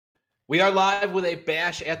We are live with a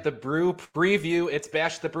Bash at the Brew preview. It's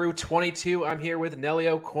Bash at the Brew 22. I'm here with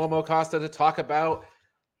Nelio Cuomo Costa to talk about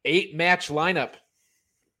 8-match lineup.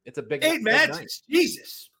 It's a big 8 matches. Night.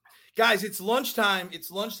 Jesus. Guys, it's lunchtime.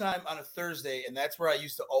 It's lunchtime on a Thursday, and that's where I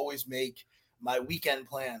used to always make my weekend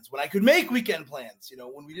plans. When I could make weekend plans,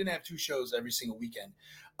 when we didn't have 2 shows every single weekend.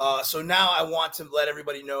 So now I want to let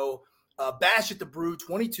everybody know Bash at the Brew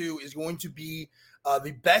 22 is going to be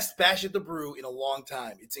the best Bash at the Brew in a long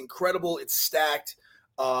time. It's incredible. It's stacked.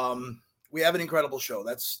 We have an incredible show.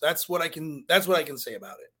 That's what I can say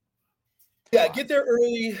about it. Yeah, get there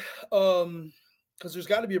early because there's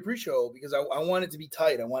got to be a pre-show because I want it to be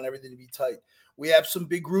tight. I want everything to be tight. We have some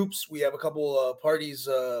big groups. We have a couple parties,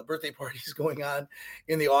 birthday parties going on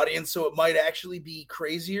in the audience, so it might actually be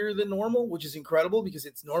crazier than normal, which is incredible because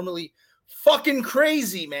it's normally fucking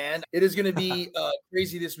crazy, man. It is going to be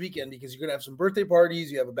crazy this weekend because you're going to have some birthday parties.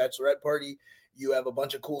 You have a bachelorette party. You have a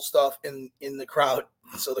bunch of cool stuff in the crowd.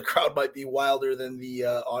 So the crowd might be wilder than the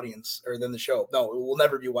audience or than the show. No, it will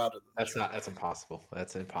never be wilder than the show. That's impossible.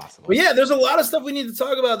 That's impossible. But yeah, there's a lot of stuff we need to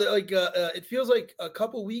talk about. Like it feels like a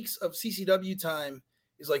couple weeks of CCW time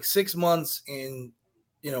is like 6 months in,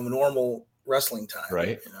 normal wrestling time.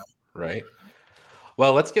 Right. Right.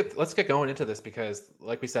 Well, let's get going into this because,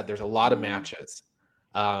 like we said, there's a lot of matches.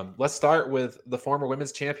 Let's start with the former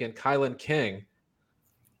women's champion Kylan King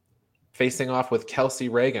facing off with Kelsey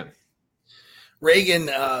Reagan. Reagan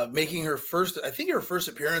making her first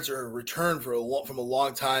appearance or return from a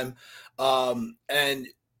long time, and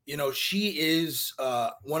she is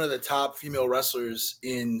one of the top female wrestlers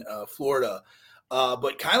in Florida.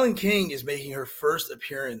 But Kylan King is making her first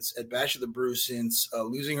appearance at Bash of the Brew since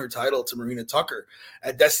losing her title to Marina Tucker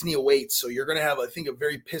at Destiny Awaits. So you're going to have, I think, a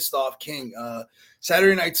very pissed off King.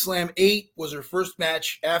 Saturday Night Slam 8 was her first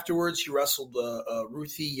match. Afterwards, she wrestled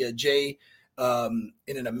Ruthie J in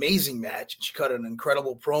an amazing match. She cut an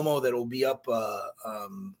incredible promo that will be up, I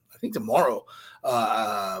think, tomorrow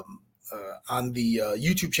on the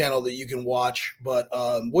YouTube channel that you can watch, but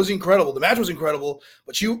was incredible. The match was incredible,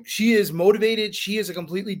 but she is motivated. She is a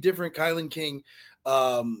completely different Kylan King,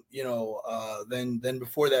 than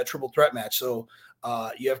before that triple threat match. So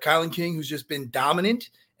you have Kylan King, who's just been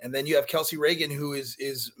dominant, and then you have Kelsey Reagan, who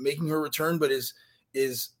is making her return, but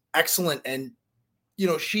is excellent. And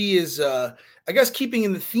she is, I guess, keeping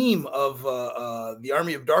in the theme of the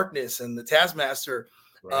Army of Darkness and the Taskmaster.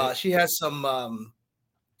 Right. She has some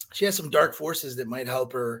dark forces that might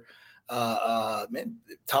help her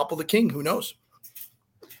topple the King. Who knows?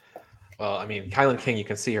 Well, I mean, Kylan King, you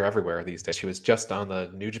can see her everywhere these days. She was just on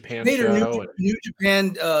the New Japan show. Her New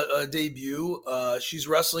Japan debut. She's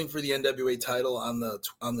wrestling for the NWA title on the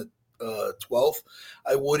 12th.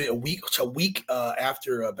 A week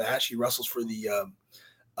after Bash, she wrestles for the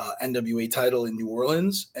NWA title in New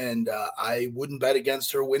Orleans, and I wouldn't bet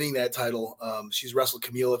against her winning that title. She's wrestled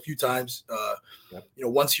Camille a few times,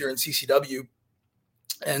 once here in CCW,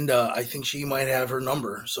 and I think she might have her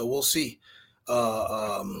number. So we'll see.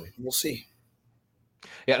 We'll see.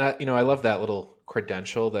 Yeah, and I love that little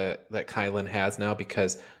credential that Kylan has now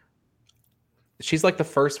because she's like the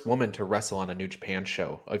first woman to wrestle on a New Japan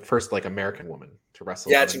show, like first American woman to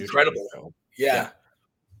wrestle. Yeah, it's incredible. Yeah.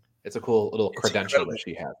 It's a cool little credential that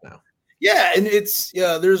she has now. Yeah, and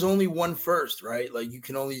there's only one first, right? Like you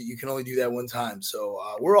can only do that one time. So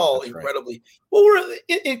we're all That's incredibly right. Well.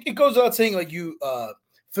 It goes without saying,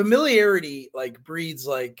 familiarity breeds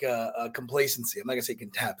complacency. I'm not gonna say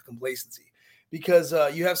contempt, complacency, because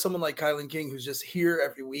you have someone like Kylan King who's just here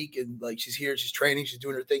every week and she's here, she's training, she's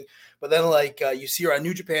doing her thing. But then you see her on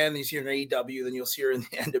New Japan, then you see her in AEW, then you'll see her in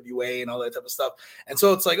the NWA and all that type of stuff. And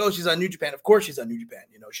so it's she's on New Japan. Of course she's on New Japan.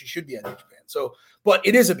 She should be on New Japan. So, but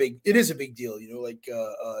it is a big deal.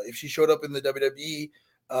 If she showed up in the WWE,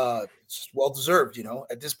 it's well deserved.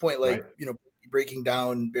 At this point, right. Breaking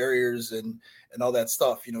down barriers and all that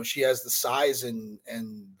stuff. She has the size and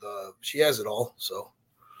she has it all. So.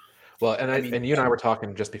 Well, and you and I were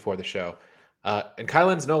talking just before the show, and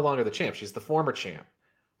Kylan's no longer the champ. She's the former champ.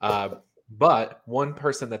 But one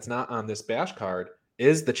person that's not on this Bash card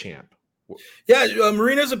is the champ. Yeah,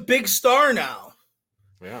 Marina's a big star now.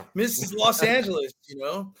 Yeah, Mrs. Los Angeles. Do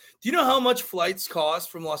you know how much flights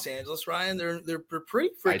cost from Los Angeles, Ryan? They're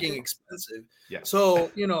pretty freaking expensive. Yeah.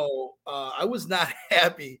 So I was not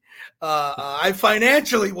happy. I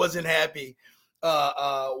financially wasn't happy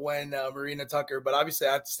when Marina Tucker, but obviously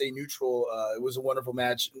I have to stay neutral. It was a wonderful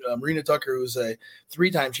match. Marina Tucker, who's a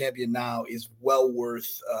 3-time champion now, is well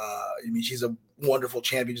worth. She's a wonderful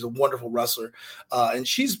champion. She's a wonderful wrestler, and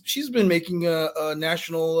she's been making a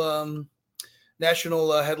national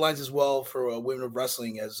headlines as well for Women of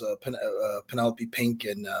Wrestling as Penelope Pink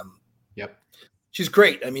and Yep. She's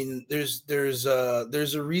great. I mean, there's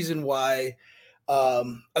a reason why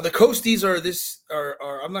the Coasties are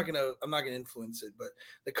I'm not gonna influence it, but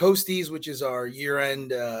the Coasties, which is our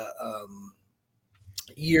year-end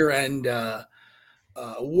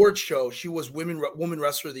award show, she was woman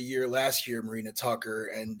wrestler of the year last year, Marina Tucker,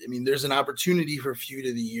 and I mean, there's an opportunity for feud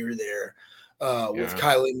of the year there with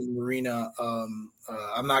Kylan and Marina.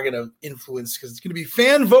 I'm not gonna influence because it's gonna be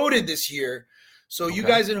fan voted this year. So you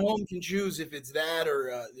guys at home can choose if it's that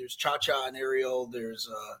or there's Cha Cha and Ariel. There's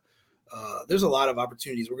a lot of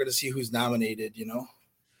opportunities. We're gonna see who's nominated. You know,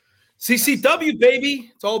 CCW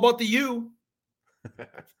baby. It's all about the U.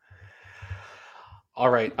 All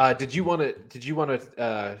right. Did you want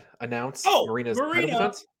to announce Marina's title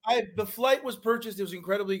defense? The flight was purchased. It was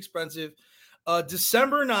incredibly expensive.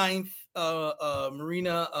 December 9th,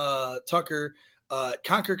 Marina Tucker,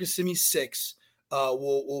 Conquer Kissimmee 6.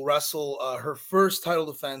 Will wrestle her first title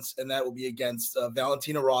defense, and that will be against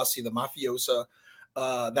Valentina Rossi, the mafiosa.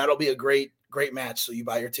 That'll be a great match. So you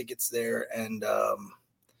buy your tickets there and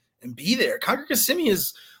be there. Conquer Kissimmee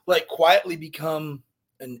has like quietly become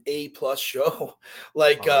an A+ show.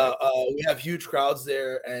 Like we have huge crowds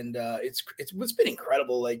there, and it's been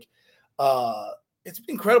incredible. Like it's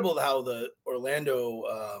been incredible how the Orlando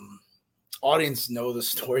audience know the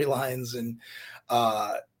storylines, and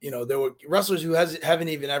there were wrestlers who haven't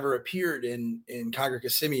even ever appeared in Conquer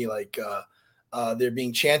Kissimmee, like they're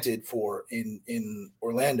being chanted for in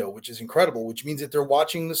Orlando, which is incredible, which means that they're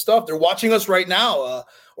watching the stuff. They're watching us right now,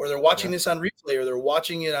 or they're watching this on replay, or they're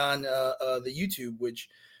watching it on the YouTube, which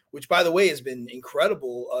by the way has been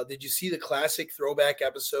incredible. Did you see the classic throwback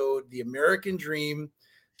episode, The American Dream?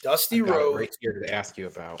 Dusty Rhodes. Right here to ask you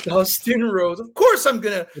about Dustin Rhodes. Of course, I'm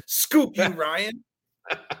gonna scoop you, Ryan.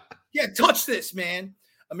 Yeah, touch this, man.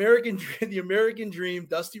 The American Dream.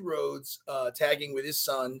 Dusty Rhodes tagging with his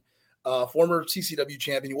son, former CCW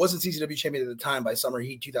champion. He wasn't CCW champion at the time by Summer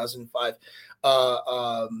Heat 2005.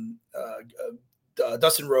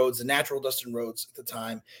 Dustin Rhodes, the natural Dustin Rhodes at the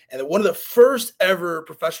time, and one of the first ever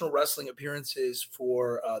professional wrestling appearances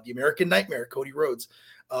for the American Nightmare, Cody Rhodes.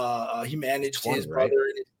 He managed his brother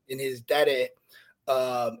and his daddy,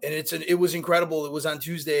 and it was incredible. It was on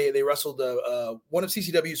Tuesday. They wrestled one of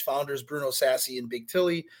CCW's founders, Bruno Sassy and Big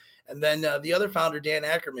Tilly, and then the other founder, Dan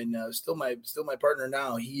Ackerman, still my partner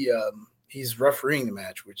now. He's refereeing the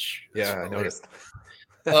match, which I noticed.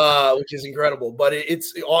 Which is incredible, but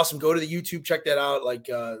it's awesome. Go to the YouTube, check that out. Like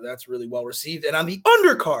that's really well received. And on the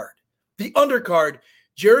undercard,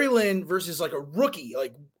 Jerry Lynn versus like a rookie,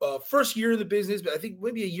 like first year in the business, but I think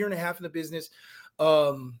maybe a year and a half in the business.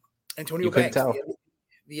 Antonio Banks,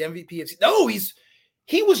 the MVP.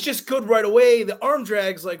 He was just good right away. The arm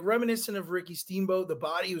drags like reminiscent of Ricky Steamboat. The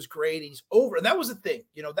body was great. He's over, and that was the thing.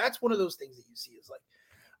 That's one of those things that you see is like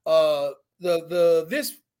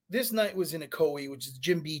this night was in Ocoee, which is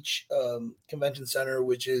Jim Beach Convention Center,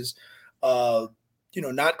 which is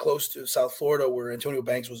not close to South Florida, where Antonio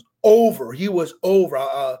Banks was over. He was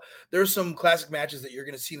over. There's some classic matches that you're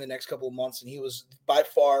going to see in the next couple of months, and he was by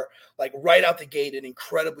far, like right out the gate, an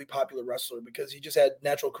incredibly popular wrestler because he just had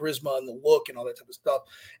natural charisma and the look and all that type of stuff.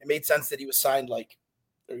 It made sense that he was signed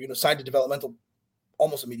to developmental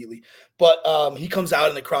almost immediately. But he comes out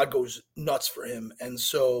and the crowd goes nuts for him, and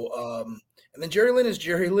so. And then Jerry Lynn is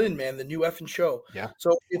Jerry Lynn, man, the new effing show. Yeah.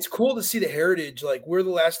 So it's cool to see the heritage. Like we're the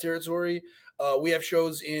last territory. We have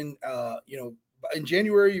shows in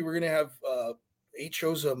January. We're going to have 8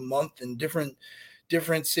 shows a month in different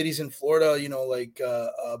cities in Florida,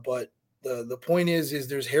 but the point is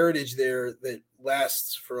there's heritage there that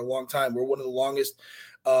lasts for a long time. We're one of the longest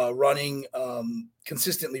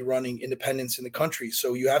consistently running independents in the country.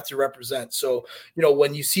 So you have to represent. So,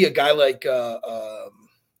 when you see a guy like a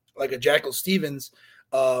Jackal Stevens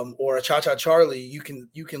or a Cha-Cha Charlie, you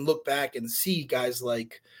can look back and see guys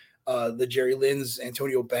like the Jerry Lynn's,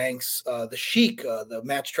 Antonio Banks, the Sheik, the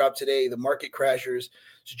Match Drop Today, the Market Crashers,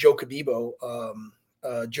 Joe Khabibbo,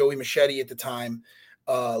 Joey Machete at the time,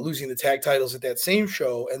 losing the tag titles at that same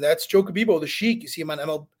show. And that's Joe Khabibbo, the Sheik. You see him on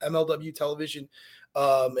MLW television,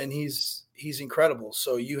 and he's incredible.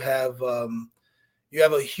 So you have a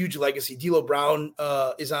huge legacy. D'Lo Brown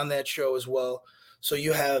is on that show as well. So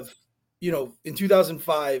you have, in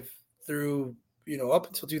 2005 through, up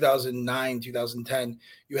until 2009, 2010,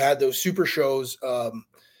 you had those super shows.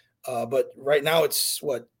 But right now it's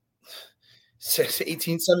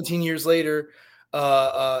 17 years later,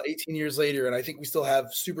 18 years later. And I think we still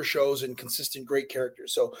have super shows and consistent great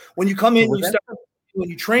characters. So when you come in, when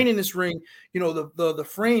you train in this ring, the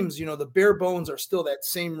frames, the bare bones are still that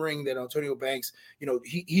same ring that Antonio Banks,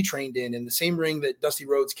 he trained in, and the same ring that Dusty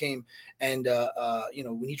Rhodes came. And,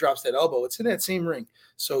 when he drops that elbow, it's in that same ring.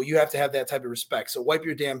 So you have to have that type of respect. So wipe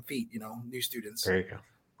your damn feet, new students. There you go.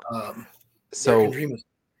 So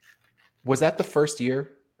was that the first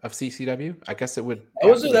year of CCW? I guess it would.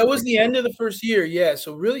 That was the end of the first year. Yeah.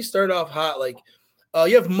 So really start off hot. Like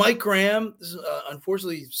you have Mike Graham. This is,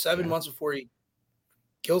 unfortunately, 7 months before he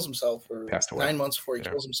kills himself, or passed away. 9 months before he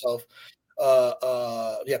kills himself.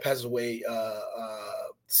 Passes away.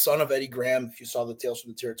 Son of Eddie Graham. If you saw the Tales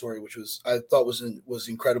from the Territory, which I thought was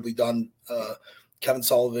incredibly done. Kevin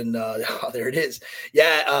Sullivan. There it is.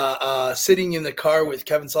 Yeah. Sitting in the car with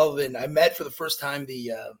Kevin Sullivan, I met for the first time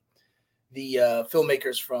the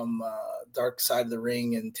filmmakers from Dark Side of the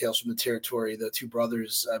Ring and Tales from the Territory, the two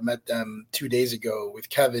brothers. I met them 2 days ago with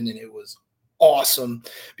Kevin, and it was awesome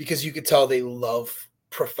because you could tell they love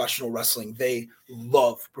professional wrestling. They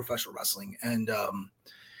love professional wrestling. And,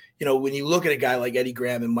 when you look at a guy like Eddie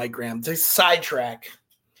Graham and Mike Graham, to sidetrack,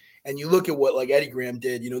 and you look at what like Eddie Graham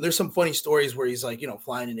did, there's some funny stories where he's like,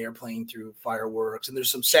 flying an airplane through fireworks, and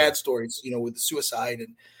there's some sad stories, with the suicide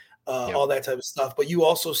and all that type of stuff. But you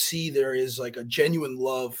also see there is like a genuine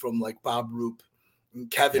love from like Bob Roop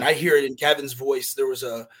and Kevin. I hear it in Kevin's voice. There was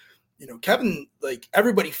Kevin, like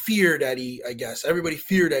everybody feared Eddie, I guess. Everybody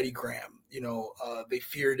feared Eddie Graham. They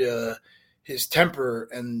feared his temper,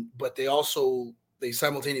 but they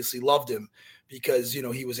simultaneously loved him because,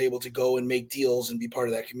 he was able to go and make deals and be part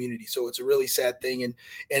of that community. So it's a really sad thing. And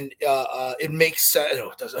it makes sense.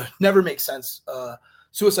 It doesn't never make sense.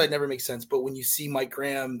 Suicide never makes sense. But when you see Mike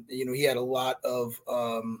Graham, he had a lot of,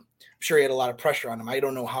 I'm sure he had a lot of pressure on him. I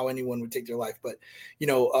don't know how anyone would take their life, but,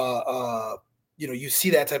 you see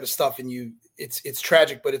that type of stuff and it's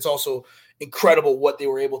tragic, but it's also incredible what they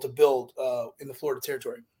were able to build in the Florida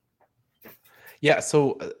Territory. Yeah.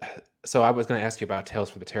 So I was going to ask you about Tales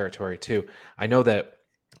for the Territory too. I know that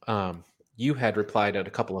you had replied at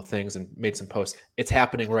a couple of things and made some posts. It's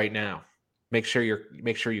happening right now. Make sure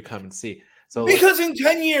you come and see. So because in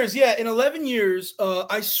 10 years, in 11 years,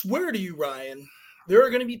 I swear to you, Ryan, there are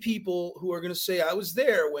going to be people who are going to say, I was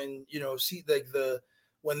there when,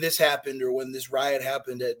 when this happened, or when this riot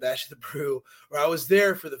happened at Bash at the Brew, or I was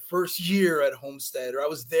there for the first year at Homestead, or I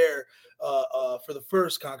was there for the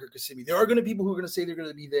first Conquer Kissimmee. There are going to be people who are going to say they're going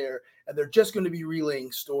to be there, and they're just going to be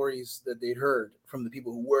relaying stories that they'd heard from the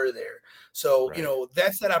people who were there. So,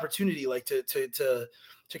 that's that opportunity, like to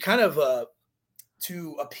kind of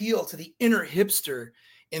to appeal to the inner hipster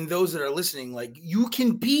in those that are listening. Like, you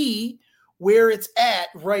can be where it's at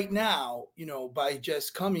right now, by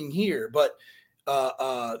just coming here. But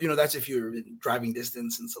that's if you're in driving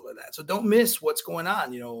distance and stuff like that. So don't miss what's going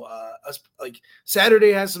on. Like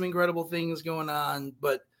Saturday has some incredible things going on,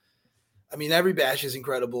 but I mean, every bash is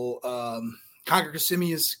incredible. Conquer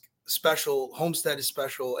Kissimmee is special. Homestead is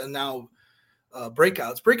special. And now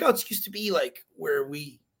breakouts used to be like where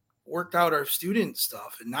we worked out our student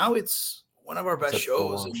stuff. And now it's one of our best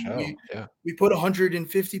shows. And we put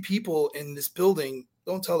 150 people in this building.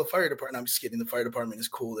 Don't tell the fire department. I'm just kidding. The fire department is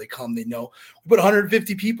cool. They come, they know. We put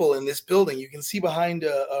 150 people in this building. You can see behind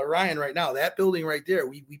Ryan right now, that building right there.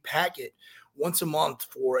 We pack it once a month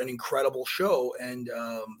for an incredible show. And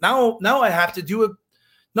now I have to do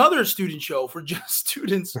another student show for just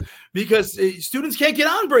students because students can't get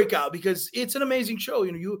on Breakout because it's an amazing show.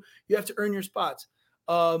 You have to earn your spots.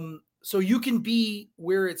 So you can be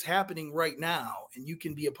where it's happening right now, and you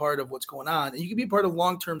can be a part of what's going on, and you can be a part of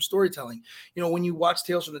long-term storytelling. When you watch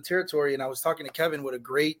Tales from the Territory, and I was talking to Kevin, what a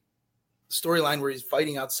great storyline where he's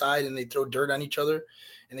fighting outside and they throw dirt on each other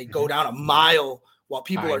and they go down a mile while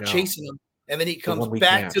people are chasing him. And then he comes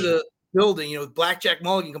back to the building, Blackjack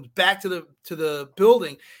Mulligan comes back to the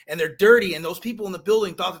building and they're dirty. And those people in the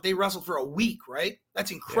building thought that they wrestled for a week, right?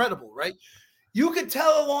 That's incredible, right? You could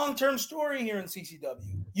tell a long-term story here in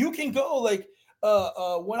CCW. You can go like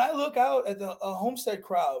when I look out at the Homestead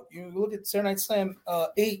crowd, you look at Saturday Night Slam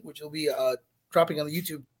 8, which will be dropping on the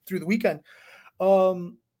YouTube through the weekend.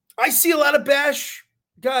 I see a lot of Bash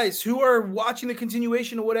guys who are watching the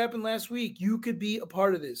continuation of what happened last week. You could be a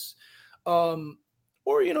part of this.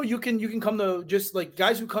 Or, you can come to just like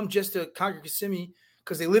guys who come just to Conquer Kissimmee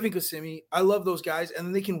because they live in Kissimmee. I love those guys. And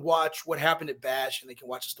then they can watch what happened at Bash and they can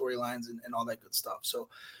watch the storylines and all that good stuff. So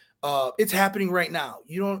it's happening right now.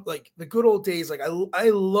 You don't like the good old days. Like I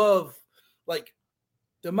love like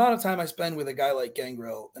the amount of time I spend with a guy like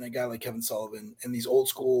Gangrel and a guy like Kevin Sullivan and these old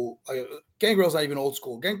school. Gangrel's not even old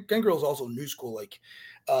school. Gangrel's also new school. Like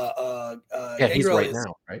he's right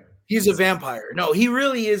now, right? He's a vampire. No, he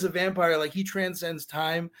really is a vampire. Like he transcends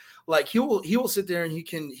time. Like he will sit there and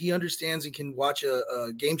he understands and can watch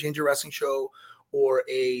a Game Changer wrestling show or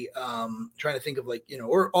a trying to think of like,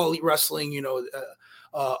 or All Elite Wrestling, and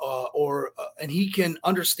he can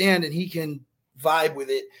understand and he can vibe with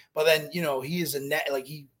it. But then, he is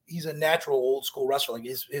he's a natural old school wrestler. Like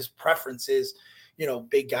his preference is,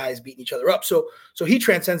 big guys beating each other up. So he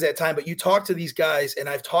transcends that time. But you talk to these guys, and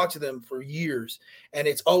I've talked to them for years, and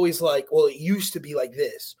it's always like, well, it used to be like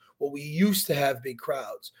this. Well, we used to have big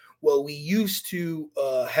crowds. Well, we used to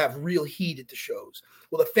have real heat at the shows.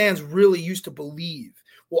 Well, the fans really used to believe.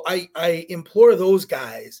 Well, I implore those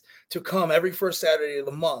guys to come every first Saturday of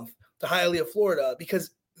the month to Hialeah, Florida,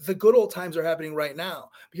 because the good old times are happening right now,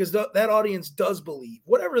 because that audience does believe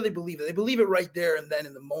whatever they believe it right there and then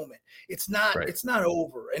in the moment. It's not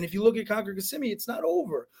over. And if you look at Conquer Kissimmee, it's not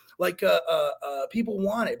over. Like people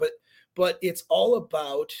want it, but it's all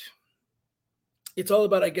about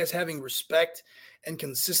I guess having respect and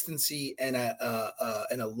consistency and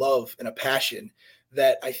a love and a passion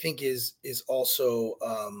that I think is also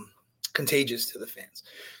contagious to the fans.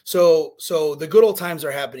 So the good old times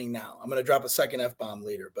are happening now. I'm going to drop a second F-bomb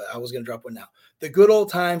later, but I was going to drop one now. The good old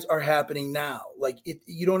times are happening now. Like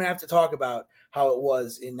you don't have to talk about how it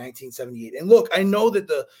was in 1978. And look, I know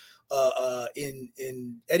that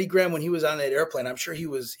in Eddie Graham, when he was on that airplane, I'm sure he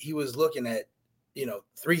was looking at,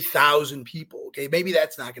 3,000 people. Okay. Maybe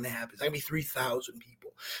that's not going to happen. It's going to be 3,000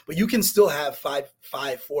 people, but you can still have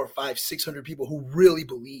 600 people who really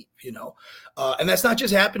believe, and that's not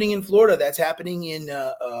just happening in Florida. That's happening in,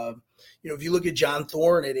 if you look at John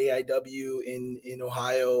Thorne at AIW in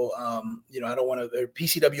Ohio, I don't want to,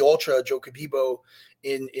 PCW Ultra, Joe Cabibo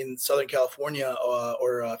in Southern California,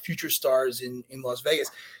 or Future Stars in Las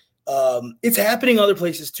Vegas. It's happening other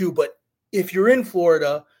places too, but if you're in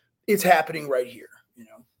Florida, it's happening right here,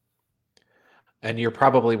 And you're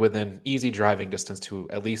probably within easy driving distance to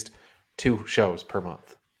at least 2 shows per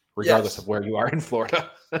month, regardless of where you are in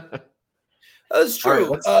Florida. That's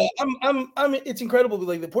true. I'm it's incredible.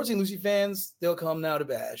 Like the Port St. Lucie fans, they'll come now to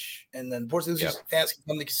Bash, and then Port St. Lucie fans can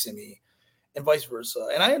come to Kissimmee, and vice versa.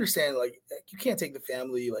 And I understand, like, you can't take the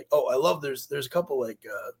family. Like, I love there's a couple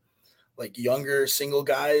like younger single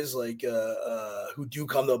guys who do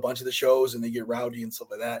come to a bunch of the shows and they get rowdy and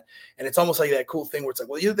stuff like that. And it's almost like that cool thing where it's like,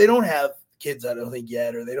 well, they don't have kids, I don't think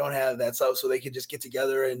yet, or they don't have that stuff. So they could just get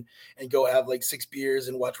together and go have like 6 beers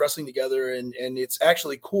and watch wrestling together. And it's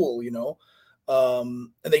actually cool, and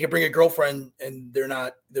they can bring a girlfriend and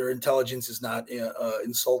their intelligence is not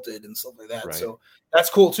insulted and stuff like that. Right. So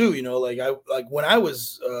that's cool too. Like when I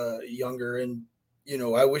was younger, and,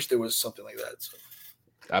 I wish there was something like that. So.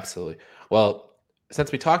 Absolutely. Well,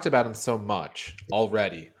 since we talked about him so much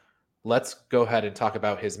already, let's go ahead and talk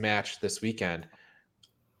about his match this weekend.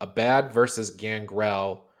 Abad versus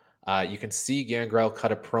Gangrel. You can see Gangrel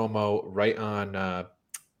cut a promo right on the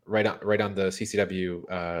CCW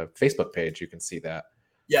Facebook page. You can see that.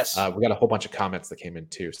 Yes. We got a whole bunch of comments that came in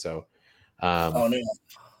too. So, no.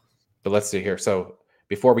 But let's see here. So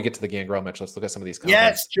before we get to the Gangrel match, let's look at some of these comments.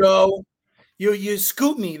 Yes, Joe. You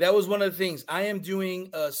scooped me. That was one of the things. I am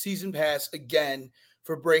doing a season pass again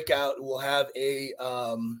for Breakout. We'll have a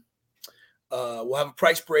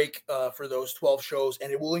price break for those 12 shows,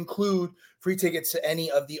 and it will include free tickets to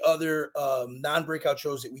any of the other non-Breakout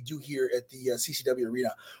shows that we do here at the CCW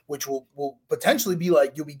Arena, which will potentially be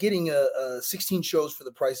like you'll be getting 16 shows for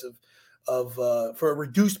the price of for a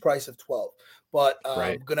reduced price of 12. But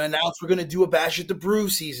right. I'm going to announce we're going to do a Bash at the Brew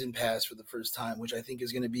season pass for the first time, which I think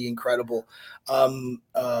is going to be incredible. I've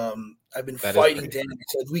been fighting Dan. He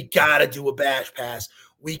said, we got to do a Bash pass.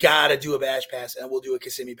 We got to do a Bash pass, and we'll do a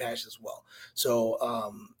Kissimmee pass as well. So,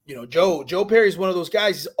 Joe Perry is one of those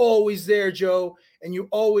guys. He's always there, Joe. And you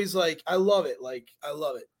always I love it. I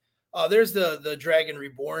love it. There's the Dragon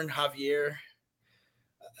Reborn, Javier.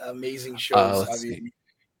 Amazing shows, Javier.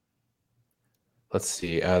 Let's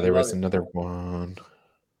see. There was another one.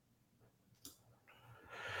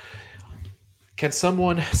 Can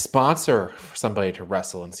someone sponsor somebody to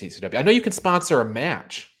wrestle in CCW? I know you can sponsor a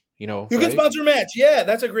match. You can sponsor a match. Yeah,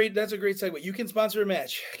 that's a great segue. You can sponsor a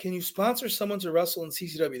match. Can you sponsor someone to wrestle in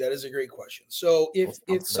CCW? That is a great question. So if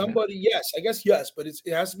it's somebody, yes, I guess yes, but it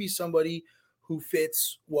has to be somebody who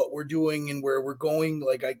fits what we're doing and where we're going.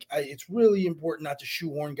 It's really important not to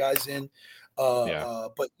shoehorn guys in.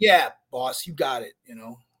 But yeah, boss, you got it,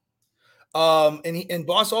 and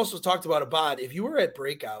boss also talked about Abad. If you were at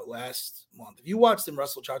Breakout last month, if you watched him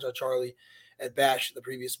wrestle Cha-Cha Charlie at Bash the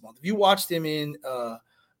previous month, if you watched him in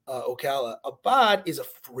Ocala, Abad is a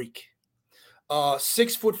freak.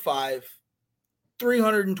 6'5",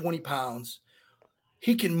 320 pounds,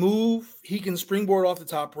 He can move. He can springboard off the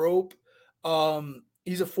top rope.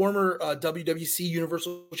 He's a former WWC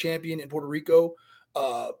Universal Champion in Puerto Rico.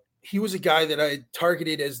 He was a guy that I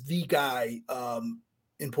targeted as the guy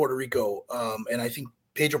in Puerto Rico, and I think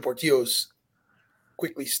Pedro Portillo's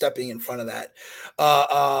quickly stepping in front of that.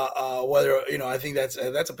 Whether I think that's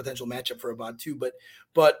a potential matchup for Abad too.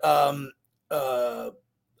 But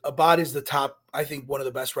Abad is the top. I think one of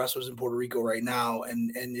the best wrestlers in Puerto Rico right now,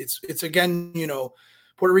 and it's again,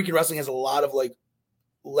 Puerto Rican wrestling has a lot of like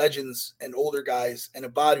legends and older guys, and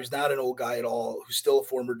Abad, who's not an old guy at all, who's still a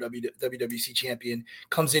former WWC champion,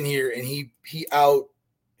 comes in here and he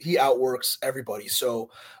outworks everybody. So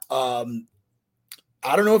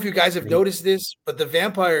I don't know if you guys have noticed this, but the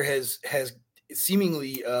Vampire has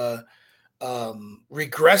seemingly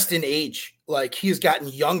regressed in age. Like, he has gotten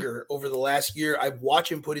younger over the last year. I've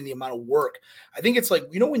watched him put in the amount of work. I think it's like,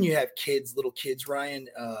 when you have little kids, Ryan,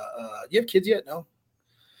 you have kids yet? No,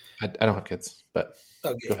 I don't have kids, but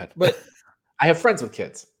okay. Go ahead. But I have friends with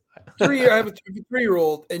kids. I have a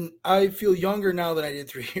 3-year-old, and I feel younger now than I did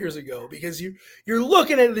 3 years ago, because you're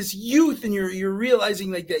looking at this youth and you're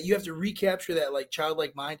realizing like that you have to recapture that like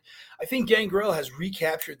childlike mind. I think Gangrel has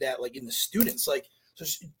recaptured that like in the students. Like, so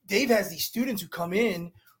Dave has these students who come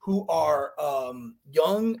in who are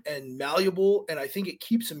young and malleable, and I think it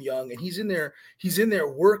keeps him young. And he's in there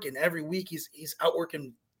working every week. He's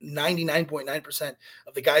outworking 99.9%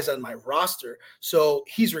 of the guys on my roster. So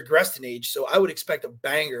he's regressed in age. So I would expect a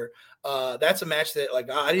banger. That's a match that, like,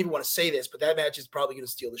 I didn't even want to say this, but that match is probably going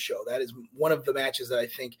to steal the show. That is one of the matches that I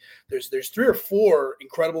think there's 3 or 4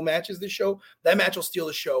 incredible matches this show. That match will steal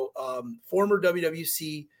the show. Former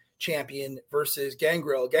WWC champion versus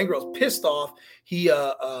Gangrel. Gangrel's pissed off. He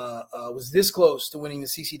was this close to winning the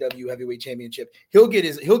CCW heavyweight championship. He'll get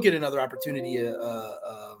another opportunity.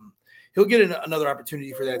 He'll get another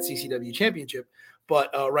opportunity for that CCW championship,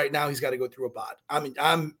 but right now he's got to go through Abad. I mean,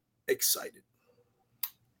 I'm excited.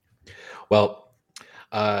 Well,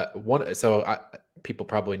 people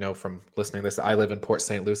probably know from listening to this, I live in Port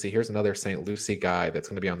St. Lucie. Here's another St. Lucie guy that's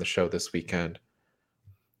going to be on the show this weekend.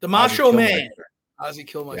 The Macho Man, Ozzy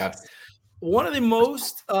Killmeister. Yes. One of the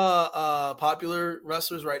most popular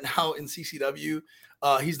wrestlers right now in CCW.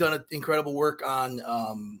 He's done incredible work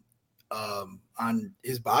on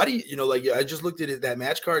his body. Like, I just looked at that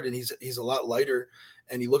match card, and he's a lot lighter,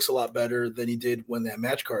 and he looks a lot better than he did when that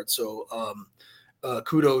match card. So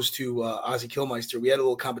kudos to Ozzy Killmeister. We had a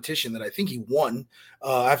little competition that I think he won.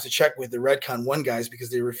 I have to check with the Redcon 1 guys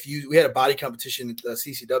because they refused. We had a body competition at the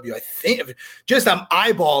CCW. I think just I'm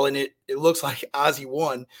eyeballing it. It looks like Ozzy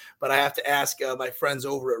won, but I have to ask my friends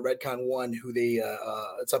over at Redcon 1 who they.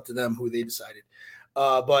 It's up to them who they decided.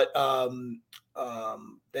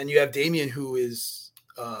 Then you have Damien, who is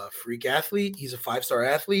a freak athlete. He's a 5-star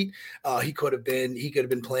athlete. He could have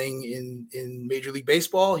been playing in Major League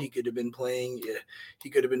Baseball. He could have been playing.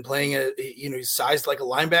 He's sized like a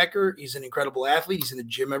linebacker. He's an incredible athlete. He's in the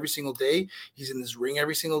gym every single day. He's in this ring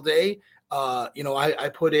every single day.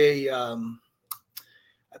 I put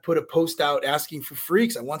a post out asking for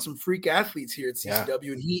freaks. I want some freak athletes here at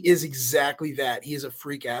CCW, and he is exactly that. He is a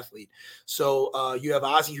freak athlete. So you have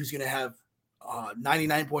Ozzy, who's going to have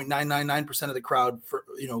 99.999% of the crowd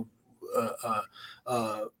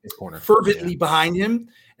fervently behind him,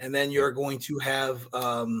 and then you're going to have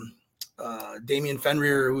Damian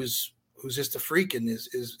Fenrir, who's just a freak and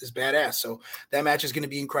is badass. So that match is going to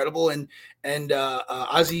be incredible. And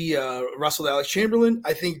Ozzy wrestled Alex Chamberlain.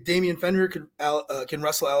 I think Damian Fenrir can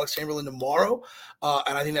wrestle Alex Chamberlain tomorrow,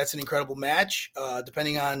 and I think that's an incredible match.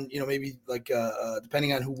 Depending on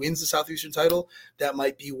depending on who wins the Southeastern title, that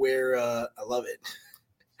might be where I love it.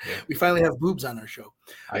 Yeah. We finally have boobs on our show.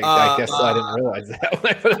 I guess I didn't realize that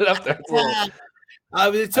when I put it up there.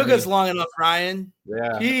 It took us long enough, Ryan.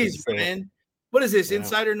 Yeah. Jeez, man. What is this? Yeah.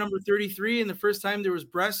 Insider number 33, and the first time there was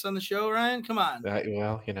breasts on the show, Ryan? Come on.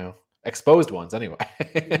 Exposed ones anyway.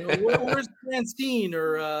 Where's Francine,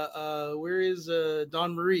 or where is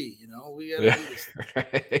Dawn Marie? We gotta do this.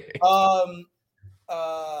 Right.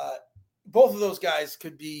 Both of those guys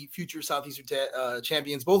could be future Southeastern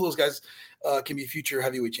champions. Both of those guys can be future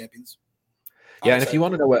heavyweight champions. Yeah, and if you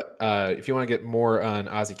want to know if you want to get more on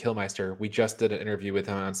Ozzy Killmeister, we just did an interview with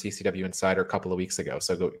him on CCW Insider a couple of weeks ago.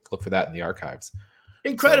 So go look for that in the archives.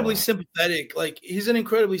 Incredibly sympathetic. Like, he's an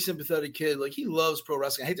incredibly sympathetic kid. Like, he loves pro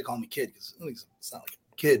wrestling. I hate to call him a kid because it's not like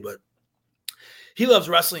a kid, but he loves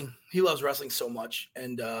wrestling. He loves wrestling so much,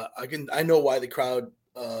 and I know why the crowd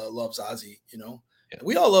loves Ozzy. Yeah.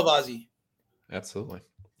 We all love Ozzy. Absolutely.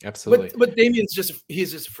 But Damien's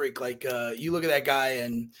he's just a freak. Like, you look at that guy,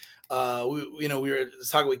 and we were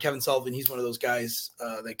talking with Kevin Sullivan. He's one of those guys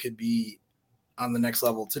that could be on the next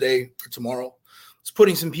level today or tomorrow. Just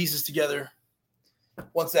putting some pieces together.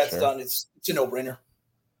 Once that's done, it's a no-brainer.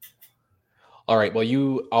 All right. Well,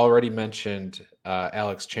 you already mentioned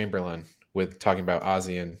Alex Chamberlain with talking about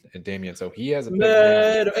Ozzy and Damian. So he has a big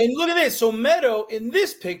match. And look at this. So Meadow in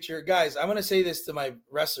this picture, guys, I'm going to say this to my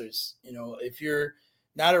wrestlers. If you're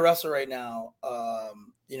not a wrestler right now,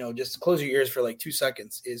 just close your ears for like 2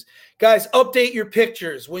 seconds is, guys, update your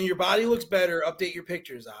pictures. When your body looks better, update your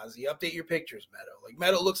pictures, Ozzy. Update your pictures, Meadow. Like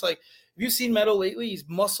Meadow looks like, have you seen Meadow lately? He's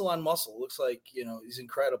muscle on muscle. Looks like, he's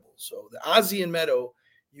incredible. So the Ozzy and Meadow,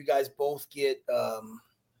 you guys both get, I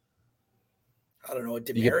don't know, a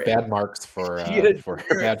demerit. You get bad marks for a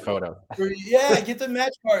bad photo. Get the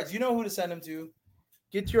match cards. You know who to send them to.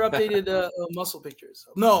 Get your updated muscle pictures.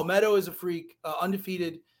 No, Meadow is a freak,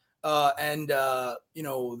 undefeated. And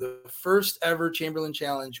the first ever Chamberlain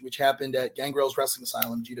Challenge, which happened at Gangrel's Wrestling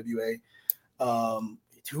Asylum, GWA,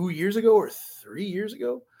 2 years ago or 3 years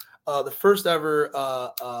ago. The first ever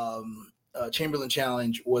Chamberlain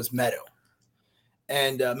Challenge was Meadow.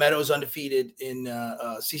 And Meadow is undefeated in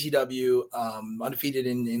CCW, undefeated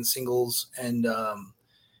in singles, and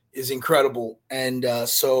is incredible. And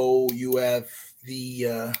so you have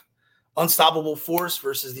the unstoppable force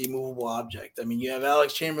versus the immovable object. I mean, you have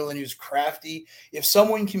Alex Chamberlain, who's crafty. If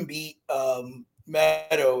someone can beat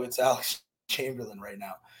Meadow, it's Alex Chamberlain right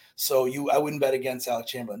now. So I wouldn't bet against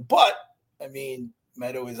Alex Chamberlain. But, I mean,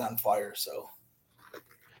 Meadow is on fire, so.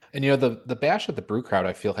 And the bash at the Brew crowd,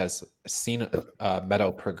 I feel, has seen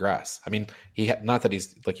Meadow progress. I mean, not that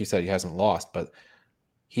he's, like you said, he hasn't lost, but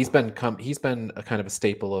he's been a kind of a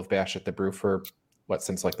staple of bash at the Brew for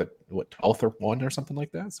since like the 12th or 1 or something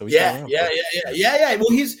like that. So yeah.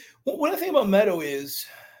 Well, one thing about Meadow is,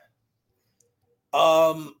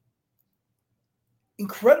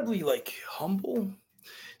 incredibly like humble.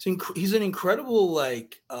 He's an incredible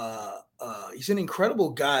he's an incredible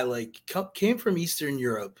guy. Like came from Eastern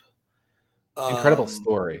Europe. Incredible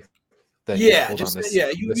story. You had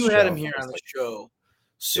him here on the show.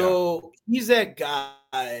 So he's that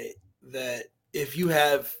guy that if you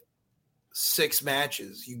have 6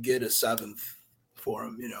 matches, you get a 7th for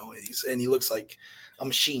him. And he looks like a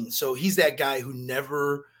machine. So he's that guy who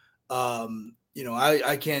never, I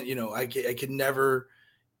could never.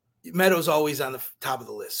 Meadow's always on the top of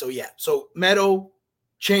the list. So Meadow,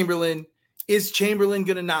 Chamberlain. Is Chamberlain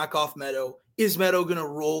going to knock off Meadow? Is Meadow going to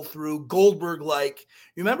roll through Goldberg?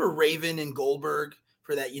 Remember Raven and Goldberg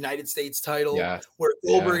for that United States title, where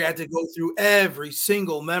Goldberg had to go through every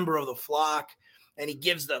single member of the flock, and he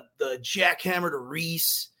gives the jackhammer to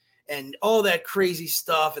Reese and all that crazy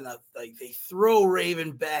stuff, and they throw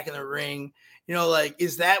Raven back in the ring.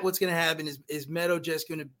 Is that what's going to happen? Is Meadow just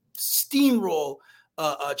going to steamroll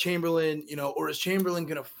Chamberlain? Or is Chamberlain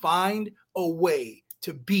going to find a way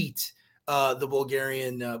to beat the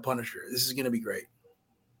Bulgarian Punisher? This is going to be great.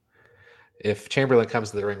 If Chamberlain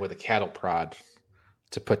comes to the ring with a cattle prod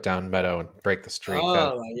to put down Meadow and break the streak,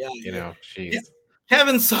 jeez.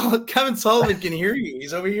 Kevin Sullivan can hear you.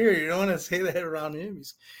 He's over here. You don't want to say that around him.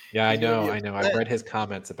 I know. I've read his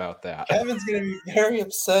comments about that. Kevin's going to be very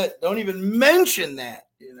upset. Don't even mention that,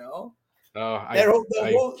 Oh, I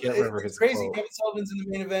can't remember his crazy quote. Kevin Sullivan's in the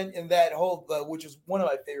main event, and that whole, which is one of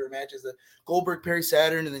my favorite matches, the Goldberg Perry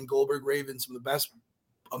Saturn and then Goldberg Raven, some of the best,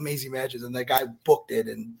 amazing matches. And that guy booked it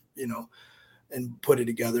and and put it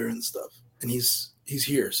together and stuff. And he's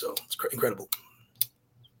here, so it's incredible.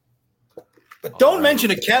 But don't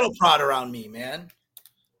mention a cattle prod around me, man.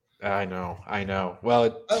 I know.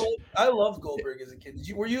 Well, I loved Goldberg as a kid. Did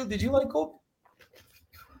you like Goldberg?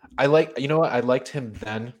 I liked him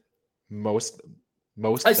then. Most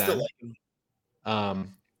I still like him.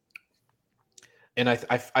 And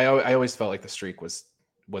I always felt like the streak was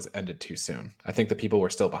ended too soon. I think the people were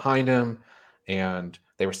still behind him, and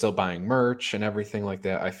they were still buying merch and everything like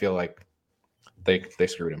that. I feel like they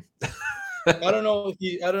screwed him. I don't know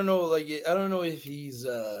if he's.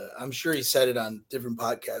 I'm sure he said it on different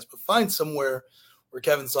podcasts, but find somewhere where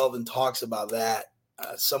Kevin Sullivan talks about that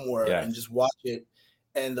somewhere and just watch it,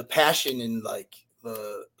 and the passion and like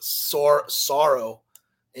the sorrow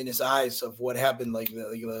in his eyes of what happened,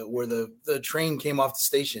 where the train came off the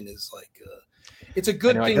station is like, it's a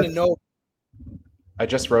good thing to know. I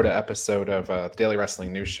just wrote an episode of the Daily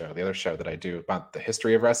Wrestling News Show, the other show that I do about the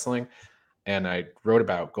history of wrestling. And I wrote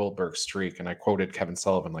about Goldberg's streak, and I quoted Kevin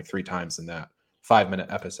Sullivan like 3 times in that 5-minute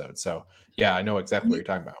episode. So yeah, I know exactly what you're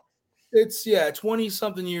talking about. It's 20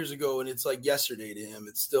 something years ago, and it's like yesterday to him.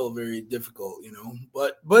 It's still very difficult,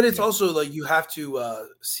 but it's also like, you have to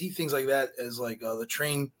see things like that as like the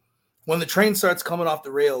train, when the train starts coming off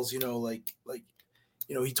the rails, he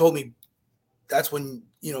told me that's when,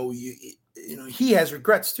 he has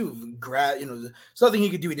regrets too. There's nothing he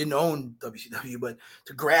could do. He didn't own WCW, but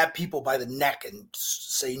to grab people by the neck and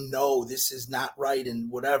say, no, this is not right. And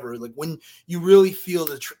whatever, like when you really feel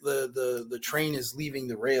the train is leaving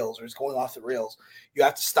the rails or it's going off the rails, you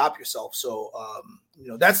have to stop yourself. So,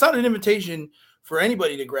 that's not an invitation for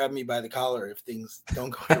anybody to grab me by the collar if things don't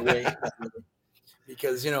go your way.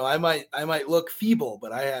 Because I might look feeble,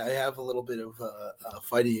 but I have a little bit of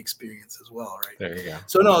fighting experience as well, right? There you go.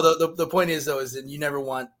 So no, the point is though is that you never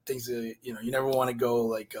want things to you never want to go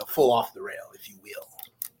like full off the rail, if you will.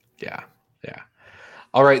 Yeah.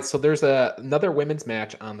 All right, so there's another women's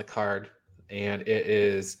match on the card, and it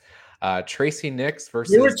is Tracy Nix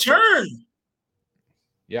versus The return.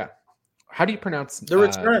 Yeah, how do you pronounce the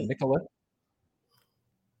return? Nicola?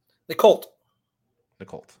 The Colt.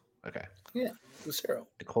 Okay. Yeah. Lucero.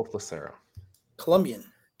 Nicole Lucero. Colombian.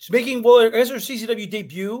 She's making, I guess her CCW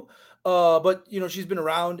debut, but she's been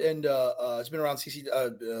around and it's been around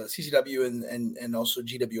CCW and also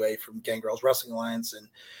GWA from Gangrels Wrestling Alliance,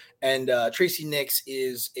 and Tracy Nix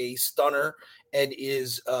is a stunner and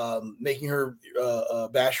is making her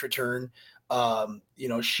bash return.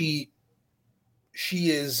 She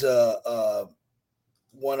is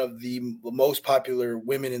one of the most popular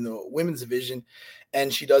women in the women's division,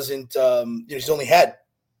 and she doesn't she's only had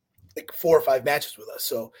like 4 or 5 matches with us,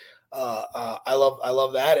 so I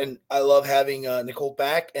love that, and I love having Nicole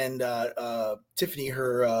back, and Tiffany,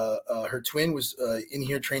 her twin, was in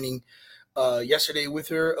here training yesterday with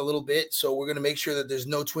her a little bit, so we're going to make sure that there's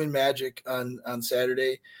no twin magic on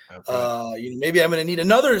Saturday. Okay. Maybe I'm going to need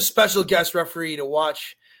another special guest referee to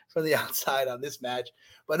watch from the outside on this match.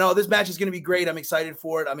 But no, this match is going to be great. I'm excited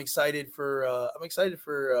for it. I'm excited for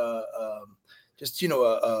just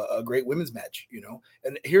a great women's match.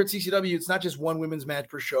 And here at CCW, it's not just one women's match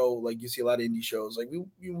per show like you see a lot of indie shows. Like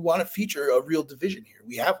we want to feature a real division here.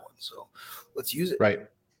 We have one, so let's use it. Right.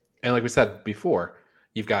 And like we said before,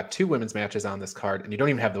 you've got 2 women's matches on this card, and you don't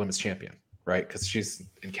even have the women's champion, right? Because she's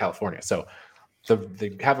in California, so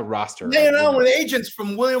they have a roster. With agents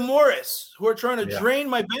from William Morris who are trying to drain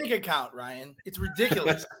my bank account, Ryan. It's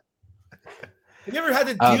ridiculous. Have you ever had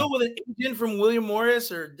to deal with an agent from William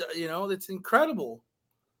Morris or, that's incredible.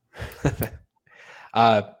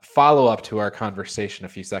 Follow up to our conversation a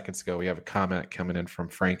few seconds ago. We have a comment coming in from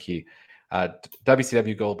Frankie.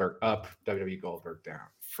 WCW Goldberg up, WWE Goldberg down.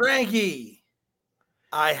 Frankie.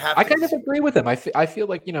 I kind of agree with him. I feel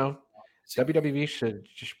like, WWE should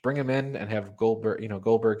just bring him in and have Goldberg.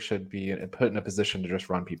 Goldberg should be put in a position to just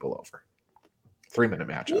run people over. 3-minute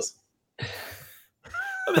matches. I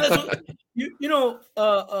mean, that's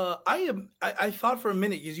what, I thought for a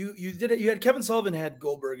minute because you did it. You had Kevin Sullivan had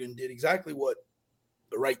Goldberg and did exactly what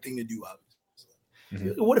the right thing to do.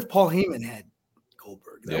 Obviously, What if Paul Heyman had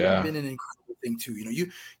Goldberg? That would have been an incredible thing too.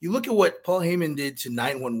 You look at what Paul Heyman did to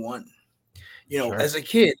 911. Sure. As a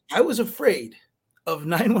kid, I was afraid of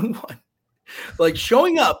 911. Like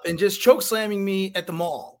showing up and just choke slamming me at the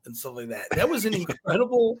mall and stuff like that. That was an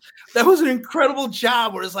incredible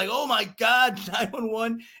job where it's like, oh my God,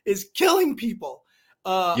 911 is killing people.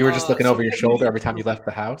 You were just looking over your shoulder every time you left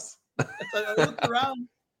the house. I looked around,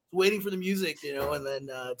 waiting for the music, and then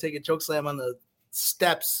take a choke slam on the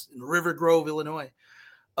steps in River Grove, Illinois.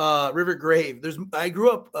 River Grave. Where I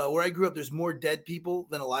grew up, there's more dead people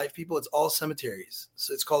than alive people. It's all cemeteries.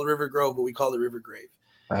 So it's called River Grove, but we call it River Grave.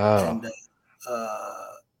 Oh. And,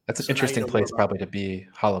 that's an interesting place probably to be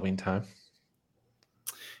Halloween time.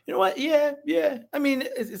 You know what? Yeah. I mean,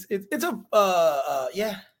 it's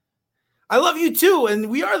yeah. I love you too,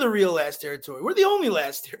 and we are the real last territory. We're the only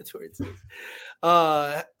last territory.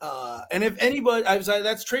 And if anybody,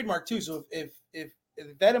 that's trademark too. So if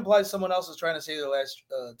that implies someone else is trying to say their last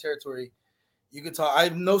territory, you can talk. I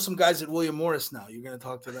know some guys at William Morris now. You're going to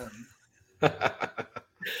talk to them.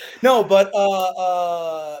 No, but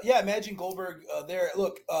imagine Goldberg there.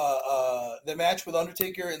 Look, the match with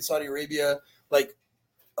Undertaker in Saudi Arabia, like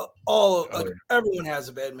everyone has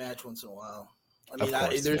a bad match once in a while. I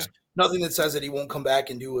mean, there's nothing that says that he won't come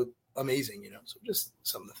back and do it amazing, So just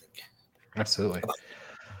something to think. Absolutely.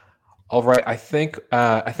 All right, I think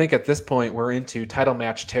at this point we're into title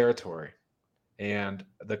match territory, and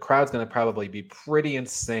the crowd's going to probably be pretty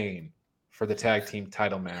insane for the tag team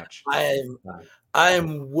title match. I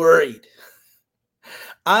am worried.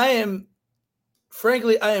 I am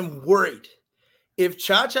worried. If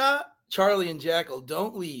Cha-Cha, Charlie, and Jackal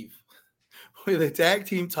don't leave with the tag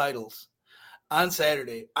team titles on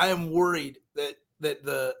Saturday, I am worried that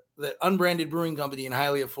the unbranded brewing company in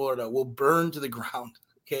Hialeah, Florida will burn to the ground.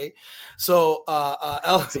 Okay. So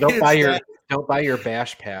don't buy your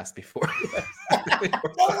bash pass before.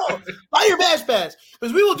 No. Buy your Bash Pass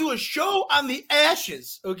because we will do a show on the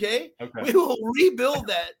ashes. Okay. We will rebuild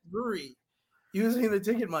that brewery using the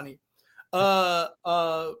ticket money.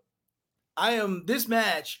 This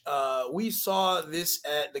match. We saw this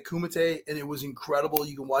at the Kumite, and it was incredible.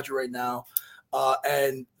 You can watch it right now.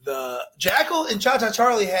 And the Jackal and Cha Cha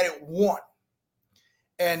Charlie had it won,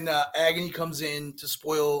 and Agony comes in to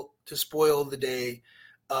spoil the day.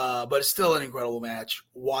 But it's still an incredible match.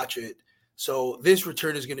 Watch it. So this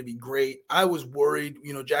return is going to be great. I was worried.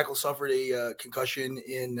 Jackal suffered a concussion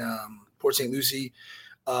in Port St. Lucie.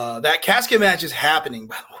 That casket match is happening,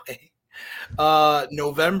 by the way.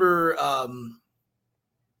 November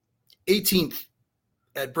 18th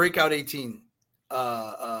at Breakout 18.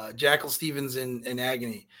 Jackal Stevens and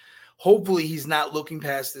Agony. Hopefully he's not looking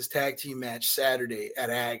past this tag team match Saturday at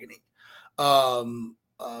Agony.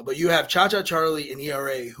 But you have Cha Cha Charlie and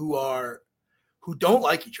ERA who don't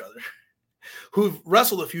like each other, who've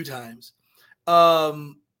wrestled a few times.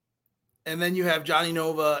 And then you have Johnny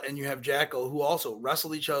Nova and you have Jackal who also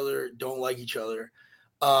wrestle each other, don't like each other.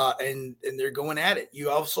 And they're going at it. You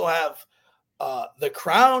also have the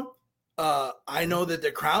Crown. I know that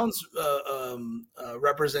the Crown's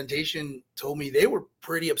representation told me they were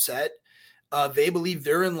pretty upset. They believe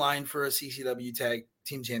they're in line for a CCW Tag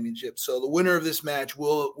Team Championship. So the winner of this match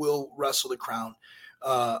will wrestle the Crown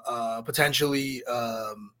potentially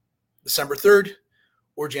December 3rd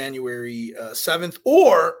or January 7th,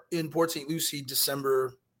 or in Port St. Lucie,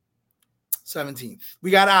 December 17th.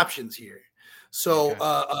 We got options here. So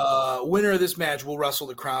winner of this match will wrestle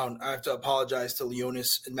the Crown. I have to apologize to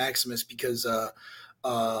Leonis and Maximus because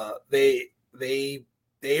they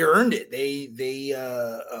earned it. They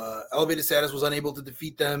Elevated Status was unable to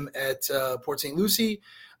defeat them at Port St. Lucie.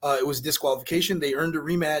 It was disqualification. They earned a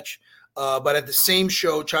rematch. But at the same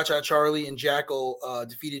show, Cha Cha Charlie and Jackal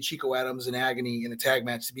defeated Chico Adams and Agony in a tag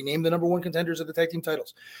match to be named the number one contenders of the tag team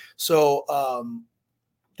titles. So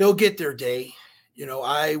they'll get their day.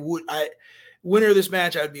 Winner of this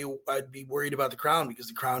match, I'd be worried about the Crown because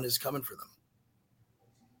the Crown is coming for them.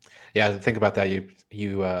 Yeah, think about that.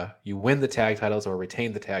 You win the tag titles or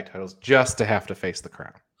retain the tag titles just to have to face the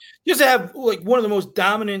Crown. Just to have like one of the most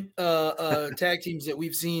dominant tag teams that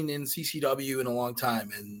we've seen in CCW in a long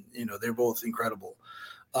time, and they're both incredible.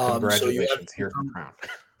 Congratulations, here's the Crown.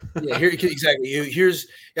 Yeah, exactly. Here's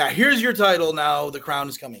your title now. The Crown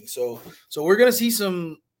is coming. So we're gonna see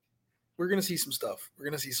some stuff.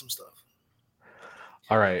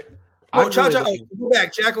 All right. Go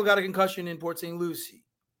back. Jackal got a concussion in Port St. Lucie.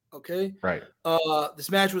 Okay. Right.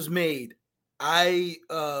 This match was made. I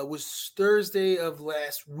was Thursday of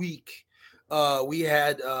last week. We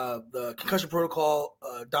had the concussion protocol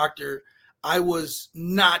doctor. I was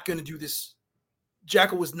not going to do this.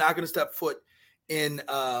 Jackal was not going to step foot in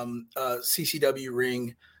CCW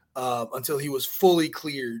ring until he was fully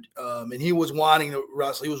cleared. And he was wanting to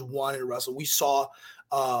wrestle.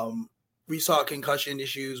 We saw concussion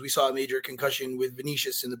issues. We saw a major concussion with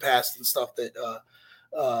Vinicius in the past and stuff that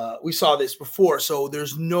we saw this before. So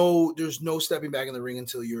there's no stepping back in the ring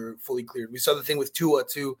until you're fully cleared. We saw the thing with Tua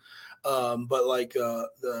too. But like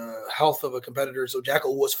the health of a competitor. So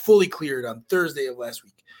Jackal was fully cleared on Thursday of last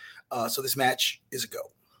week. So this match is a go.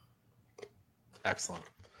 Excellent.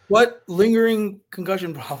 What lingering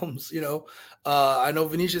concussion problems? I know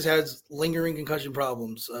Vinicius has lingering concussion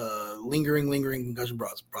problems, lingering concussion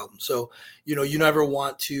problems. So, you never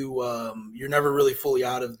want to, you're never really fully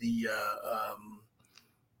out of the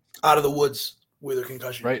woods with a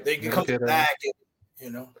concussion. Right. They can come back,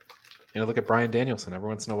 look at Bryan Danielson. Every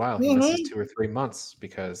once in a while, he misses 2 or 3 months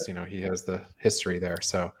because, he has the history there.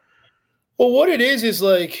 So, well, what it is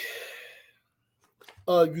like,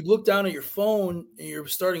 you look down at your phone and you're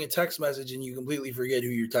starting a text message and you completely forget who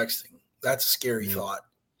you're texting. That's a scary thought.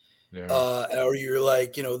 Yeah. Or you're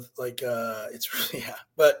like, it's really,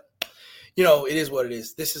 but it is what it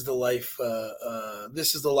is. This is the life.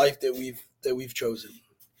 This is the life that we've chosen.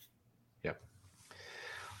 Yep.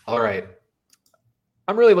 All right.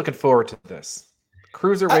 I'm really looking forward to this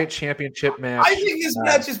Cruiserweight Championship match. I think this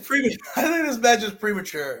match is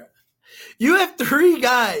premature. You have 3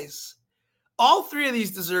 guys. All 3 of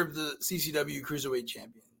these deserve the CCW Cruiserweight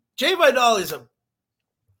Champion. Jay Vidal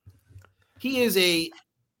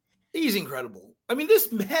he's incredible. I mean,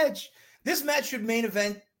 this match should main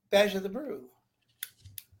event Bash at the Brew.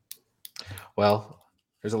 Well,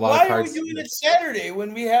 there's a lot of cards. Why are we doing it Saturday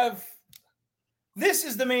when we have? This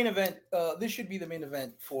is the main event. This should be the main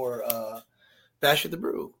event for Bash at the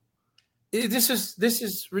Brew. This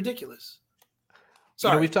is ridiculous.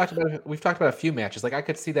 Sorry. we've talked about a few matches. Like I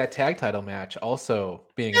could see that tag title match also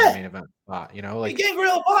being in the main event spot. Like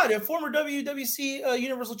Gangrel Pod, a former WWC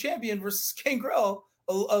Universal Champion versus Gangrel,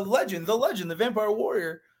 a legend, the Vampire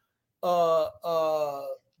Warrior.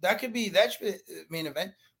 That should be main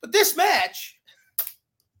event. But this match,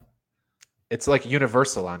 it's like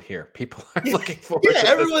universal on here. People are looking forward to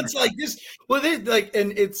everyone's like this. Well, they like,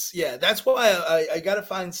 and it's that's why I got to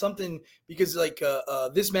find something, because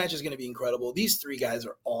this match is going to be incredible. These three guys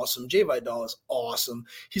are awesome. Jay Vidal is awesome.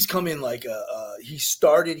 He's come in he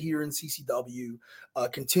started here in CCW,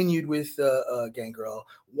 continued with Gangrel,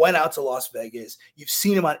 went out to Las Vegas. You've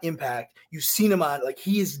seen him on Impact. You've seen him on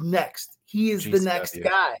he is next. He is the next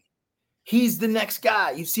guy. He's the next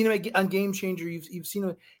guy. You've seen him on Game Changer. You've seen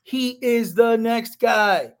him. He is the next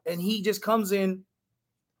guy, and he just comes in.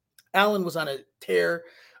 Alan was on a tear.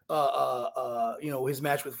 His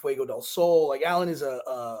match with Fuego del Sol. Like Alan is a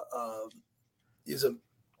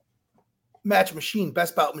match machine,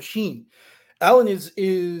 best bout machine. Alan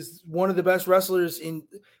is one of the best wrestlers in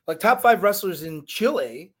top 5 wrestlers in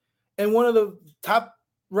Chile, and one of the top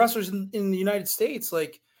wrestlers in the United States.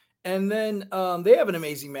 And then they have an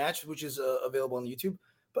amazing match, which is available on YouTube.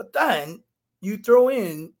 But then you throw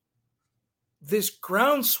in this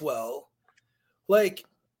groundswell.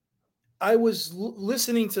 I was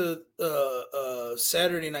listening to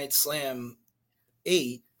Saturday Night Slam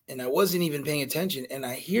 8, and I wasn't even paying attention. And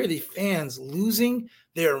I hear the fans losing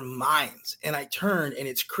their minds. And I turn, and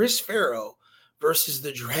it's Chris Farrow versus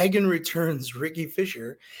the Dragon Returns Ricky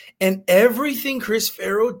Fisher. And everything Chris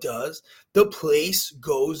Farrow does, the place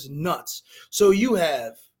goes nuts. So you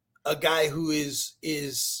have a guy who is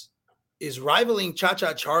rivaling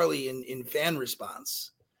Cha-Cha Charlie in fan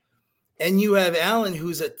response. And you have Alan,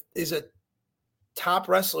 is a top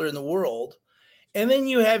wrestler in the world. And then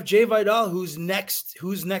you have Jay Vidal, who's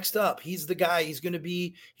next up. He's the guy. He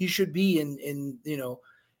should be in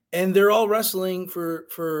and they're all wrestling for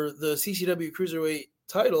the CCW Cruiserweight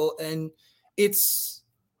title. And it's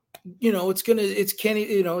not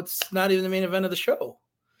even the main event of the show.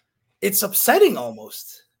 It's upsetting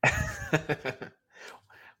almost.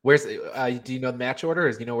 Where's do you know the match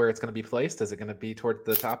order? Do you know where it's going to be placed? Is it going to be towards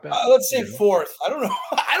the top end? Let's say 4th. I don't know.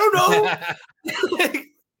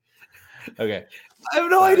 Okay. I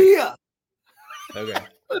have no idea. Okay.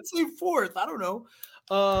 Let's say 4th. I don't know.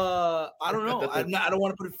 I don't know. I don't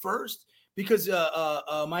want to put it first because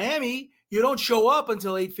Miami, you don't show up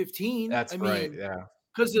until 8:15. That's right. Yeah.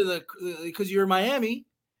 Because you're Miami,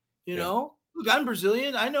 know. Look, I'm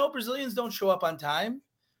Brazilian. I know Brazilians don't show up on time,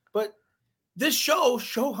 but this show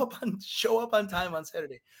up on time on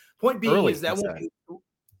Saturday. Point being is that won't be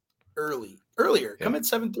earlier. Yeah. Come at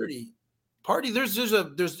 7:30. Party. There's a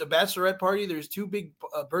bachelorette party. There's 2 big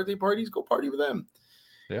birthday parties. Go party with them.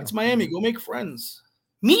 Yeah. It's Miami. Go make friends.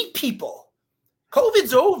 Meet people.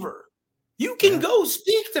 COVID's over. You can go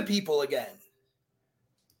speak to people again.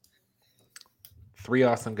 3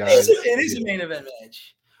 awesome guys. It is a main event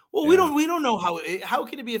match. Well, we don't know how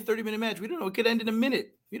can it be a 30-minute match? We don't know. It could end in a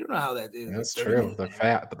minute. We don't know how that is. That's true. They're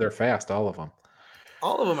fat, but they're fast. All of them.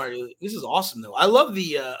 All of them are. This is awesome, though. I love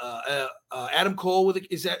the Adam Cole with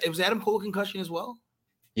it was Adam Cole concussion as well.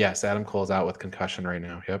 Yes, Adam Cole's out with concussion right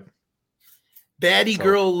now. Yep. Baddie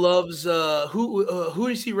Girl loves who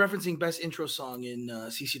is he referencing best intro song in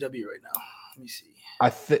CCW right now? Let me see.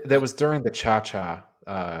 That was during the Cha-Cha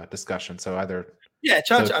discussion. So either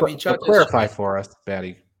Cha-Cha. So clarify for us,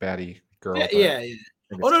 Baddie Girl. Yeah.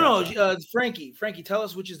 Oh no, Frankie, tell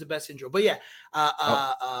us which is the best intro. But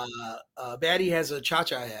Baddie has a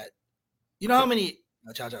Cha-Cha hat. You know how many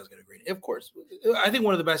Cha-Cha is going to great. Of course, I think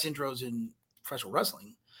one of the best intros in professional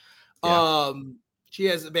wrestling. Yeah.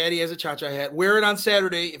 Baddie has a Cha-Cha hat. Wear it on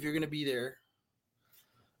Saturday if you're going to be there.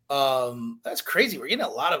 That's crazy. We're getting a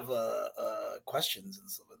lot of questions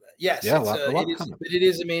and stuff like that. Yes, it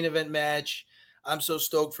is a main event match. I'm so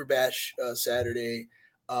stoked for Bash Saturday.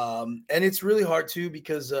 And it's really hard too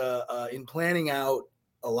because in planning out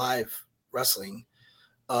a live wrestling,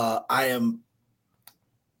 I am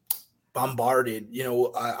bombarded.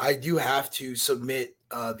 I do have to submit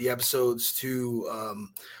the episodes to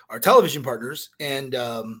our television partners, and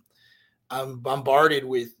I'm bombarded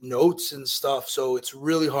with notes and stuff. So it's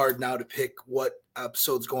really hard now to pick what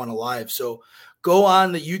episodes go on live. So go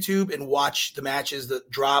on the YouTube and watch the matches that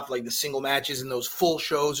drop, like the single matches and those full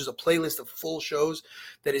shows. There's a playlist of full shows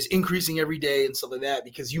that is increasing every day and stuff like that,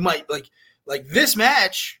 because you might like this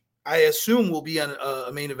match, I assume will be on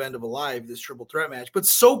a main event of a live, this triple threat match, but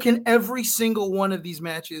so can every single one of these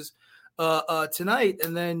matches tonight.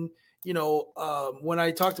 And then, when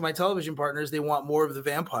I talk to my television partners, they want more of the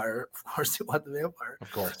vampire. Of course they want the vampire.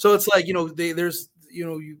 Of course. So it's like,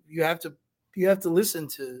 you have to listen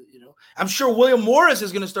to, I'm sure William Morris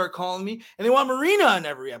is going to start calling me, and they want Marina on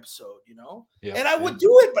every episode, Yeah, and I would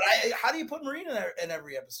do it, but how do you put Marina in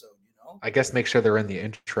every episode, I guess make sure they're in the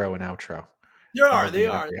intro and outro. They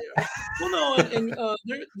are. Well, no, and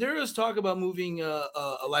there is talk about moving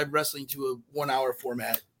a live wrestling to a 1 hour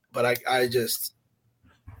format, but I just.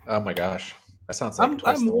 Oh my gosh, that sounds like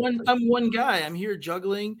I'm one guy. I'm here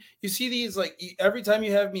juggling. You see these, like, every time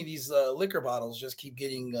you have me, these liquor bottles just keep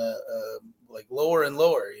getting like lower and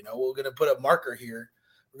lower. We're gonna put a marker here.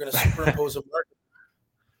 We're gonna superimpose a marker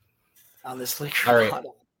on this liquor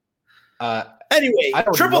bottle. Anyway,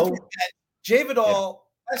 triple threat: Jay Vidal,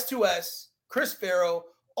 S2S, Chris Farrow.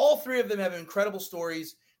 All three of them have incredible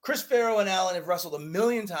stories. Chris Farrow and Alan have wrestled a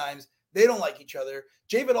million times. They don't like each other.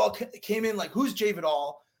 Jay Vidal came in like, who's Jay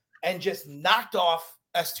Vidal? And just knocked off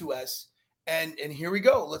S2S. And here we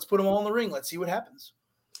go. Let's put them all in the ring. Let's see what happens.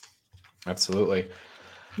 Absolutely.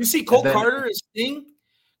 You see Cole Carter is Sting.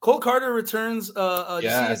 Cole Carter returns. Yes,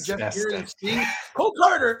 you see Jeff Jarrett and Sting. Cole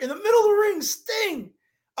Carter in the middle of the ring, Sting.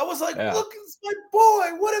 I was like, look, it's my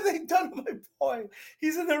boy. What have they done to my boy?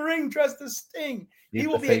 He's in the ring dressed as Sting. He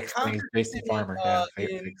will be at Concord Kissimmee.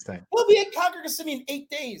 We'll be at Concord Kissimmee in 8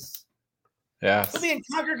 days. Yes. He'll be in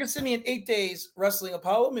Concord Kissimmee in 8 days wrestling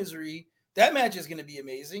Apollo Misery. That match is going to be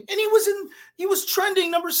amazing. And he was trending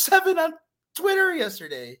number 7 on Twitter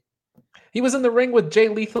yesterday. He was in the ring with Jay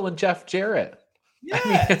Lethal and Jeff Jarrett. Yeah.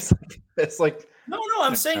 I mean, it's like no,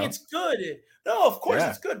 I'm saying it's good. No, of course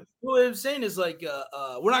it's good. What I'm saying is, like,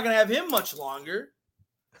 we're not going to have him much longer.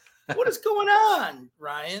 What is going on,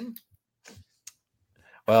 Ryan?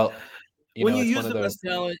 Well, when you use the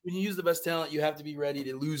best talent, you have to be ready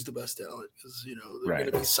to lose the best talent, because they're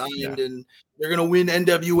going to be signed and they're going to win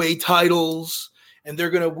NWA titles and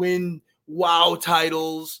they're going to win WOW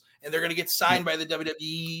titles and they're going to get signed by the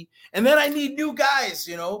WWE. And then I need new guys,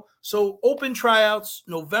 So open tryouts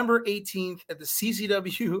November 18th at the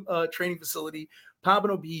CCW training facility,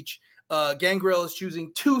 Pompano Beach. Gangrel is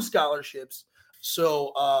choosing 2 scholarships.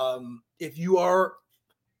 So if you're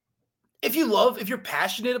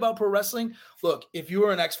passionate about pro wrestling, look, if you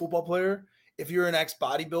are an ex-football player, if you're an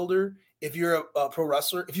ex-bodybuilder, if you're a pro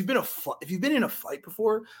wrestler, if you've been in a fight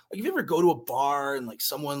before, like if you ever go to a bar and like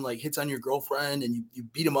someone like hits on your girlfriend and you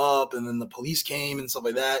beat them up and then the police came and stuff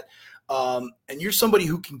like that, and you're somebody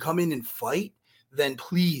who can come in and fight, then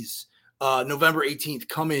please, November 18th,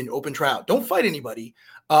 come in, open tryout. Don't fight anybody.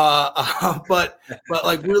 But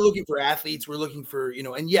like, we're looking for athletes. We're looking for,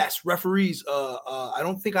 and yes, referees. I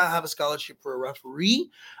don't think I have a scholarship for a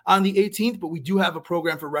referee on the 18th, but we do have a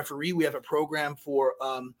program for referee. We have a program for,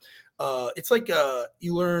 it's like,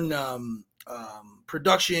 you learn,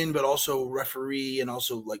 production, but also referee and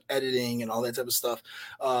also like editing and all that type of stuff.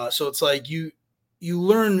 So it's like you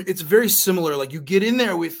learn, it's very similar. Like, you get in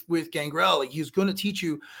there with Gangrel, like he's going to teach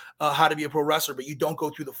you how to be a pro wrestler, but you don't go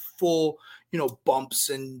through the full, bumps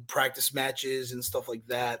and practice matches and stuff like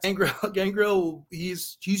that. Gangrel,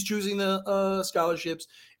 he's choosing the scholarships.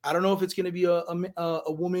 I don't know if it's going to be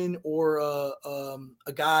a woman or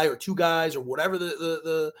a guy or 2 guys or whatever.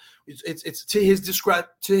 It's to his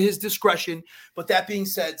discretion. But that being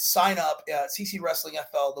said, sign up at CC Wrestling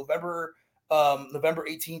FL November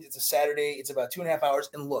 18th. It's a Saturday. It's about 2.5 hours.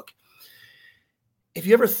 And look, if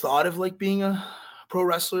you ever thought of like being a pro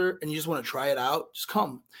wrestler and you just want to try it out, just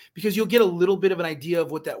come, because you'll get a little bit of an idea of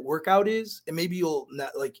what that workout is, and maybe you'll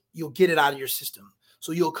get it out of your system.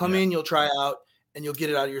 So you'll come in, you'll try out, and you'll get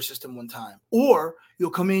it out of your system one time, or you'll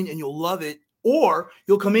come in and you'll love it, or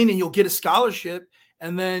you'll come in and you'll get a scholarship,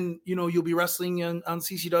 and then you'll be wrestling on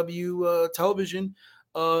CCW television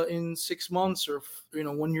in 6 months, or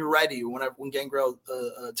when you're ready, or when Gangrel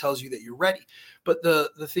tells you that you're ready. But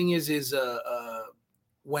the thing is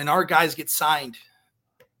when our guys get signed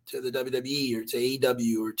to the WWE or to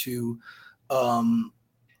AEW or to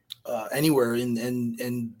anywhere,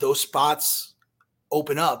 and those spots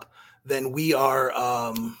open up, then we are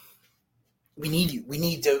we need you. We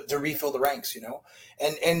need to refill the ranks,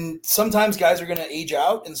 and sometimes guys are going to age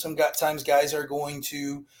out, and sometimes guys are going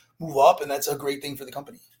to move up, and that's a great thing for the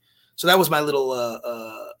company. So that was my little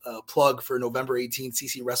plug for November 18th,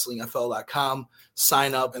 ccwrestlingfl.com.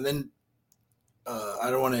 Sign up, and then I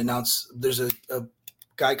don't want to announce, there's a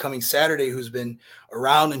guy coming Saturday who's been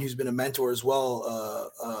around and who's been a mentor as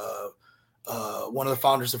well. One of the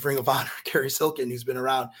founders of Ring of Honor, Kerry Silkin, who's been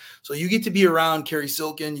around. So you get to be around Kerry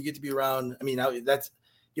Silkin. You get to be around. I mean, you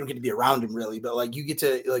don't get to be around him really, but like you get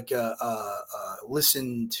to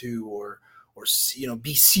listen to or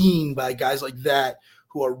be seen by guys like that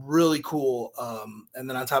who are really cool. And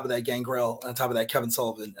then on top of that, Gangrel, on top of that, Kevin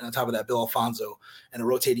Sullivan, and on top of that, Bill Alfonso, and a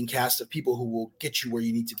rotating cast of people who will get you where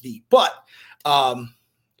you need to be. But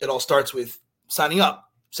it all starts with signing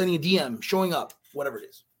up, sending a DM, showing up, whatever it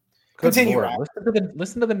is. Good Continue, Lord.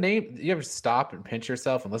 Listen to the name. You ever stop and pinch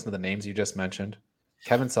yourself and listen to the names you just mentioned?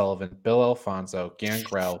 Kevin Sullivan, Bill Alfonso,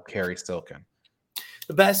 Gangrel, Kerry Silkin.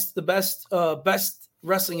 The best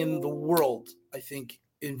wrestling in the world, I think,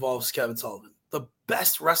 involves Kevin Sullivan. The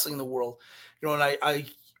best wrestling in the world. You know, and I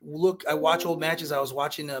watch old matches. I was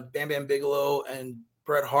watching Bam Bam Bigelow and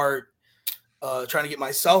Bret Hart, trying to get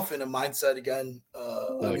myself in a mindset again.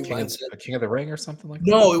 King of the Ring or something like that.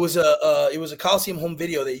 No, it was a Coliseum home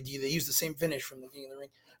video. They used the same finish from the King of the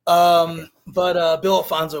Ring. But Bill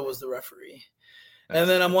Alfonso was the referee. And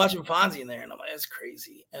then I'm watching Fonzie in there, and I'm like, that's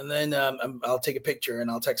crazy. And then I'll take a picture, and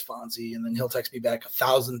I'll text Fonzie, and then he'll text me back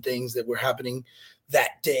 1,000 things that were happening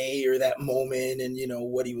that day or that moment, and, you know,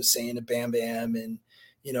 what he was saying to Bam Bam, and,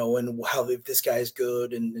 you know, and how this guy is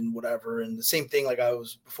good and whatever. And the same thing, like I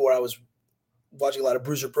was watching a lot of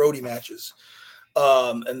Bruiser Brody matches.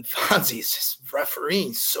 And Fonzie is just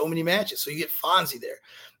refereeing so many matches. So you get Fonzie there.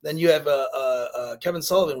 Then you have Kevin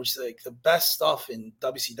Sullivan, which is like the best stuff in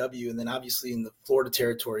WCW, and then obviously in the Florida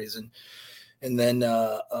territories, and then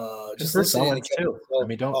just Bruce Owens too. I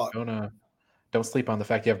mean, don't sleep on the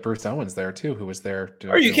fact you have Bruce Owens there too, who was there.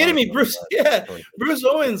 Are you kidding me, Bruce? Yeah, Bruce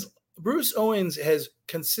Owens. Bruce Owens has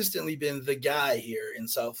consistently been the guy here in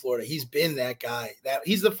South Florida. He's been that guy.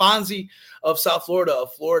 He's the Fonzie of South Florida,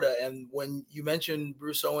 of Florida. And when you mention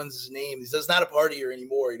Bruce Owens' name, he's not a partier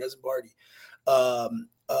anymore. He doesn't party.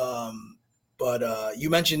 But you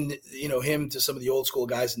mentioned, you know, him to some of the old school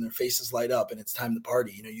guys, and their faces light up, and it's time to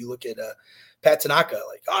party. You know, you look at Pat Tanaka,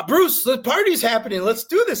 like, Bruce, the party's happening. Let's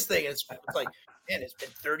do this thing. And it's like, man, it's been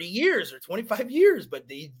 30 years or 25 years, but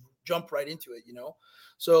they jump right into it, you know?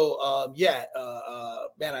 So,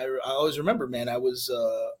 man, I always remember, man, I was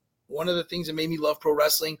one of the things that made me love pro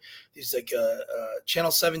wrestling is like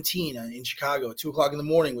Channel 17 in Chicago, 2:00 in the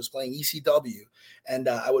morning was playing ECW. And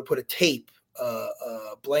I would put a tape,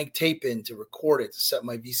 blank tape in to record it, to set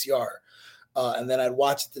my VCR. And then I'd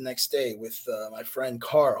watch it the next day with my friend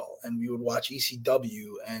Carl, and we would watch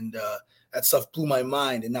ECW, and that stuff blew my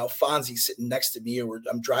mind. And now Fonzie's sitting next to me, or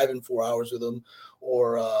I'm driving 4 hours with him,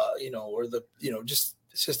 or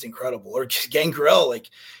it's just incredible. Or Gangrel, like,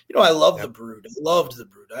 you know, I love the Brood. I loved the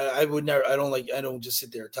Brood. I would never. I don't just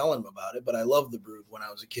sit there telling him about it, but I loved the Brood when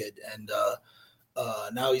I was a kid, and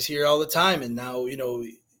now he's here all the time, and now, you know,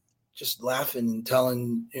 just laughing and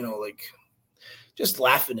telling, you know, like, just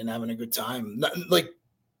laughing and having a good time.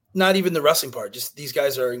 Not even the wrestling part. Just these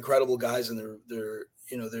guys are incredible guys, and they're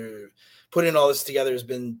putting all this together has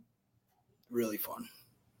been really fun.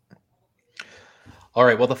 All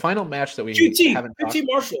right. Well, the final match that we haven't talked QT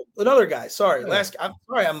Marshall, another guy. Sorry, I'm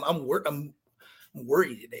sorry. I'm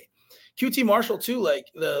worried today. QT Marshall too. Like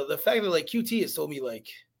the fact that like QT has told me like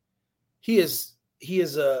he is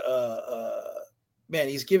a man.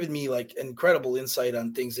 He's given me like incredible insight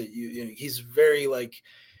on things that you know. He's very like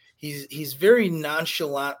he's very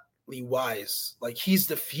nonchalantly wise. Like he's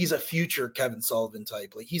a future Kevin Sullivan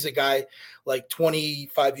type. Like he's a guy like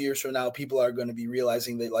 25 years from now, people are going to be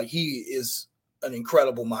realizing that like he is an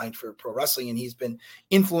incredible mind for pro wrestling, and he's been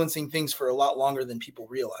influencing things for a lot longer than people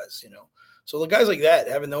realize, you know. So the guys like that,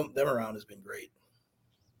 having them around has been great.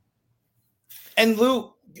 And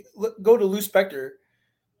Lou, go to Lou Spector.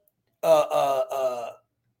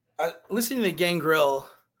 Listening to Gangrel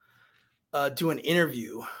do an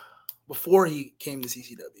interview before he came to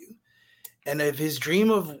CCW, and of his dream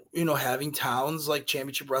of, you know, having towns like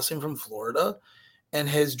Championship Wrestling from Florida, and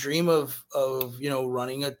his dream of you know,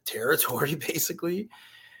 running a territory basically,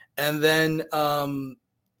 and then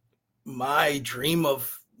my dream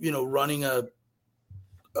of, you know, running a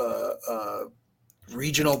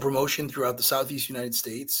regional promotion throughout the Southeast United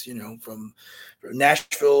States, you know, from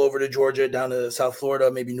Nashville over to Georgia, down to South Florida,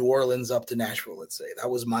 maybe New Orleans up to Nashville, let's say. That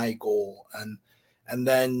was my goal. And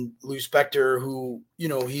then Lou Spector, who, you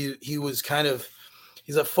know, he was kind of,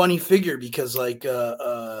 he's a funny figure because like,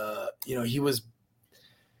 you know, he's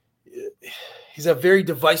a very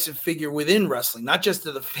divisive figure within wrestling, not just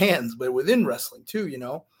to the fans, but within wrestling too, you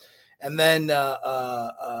know. And then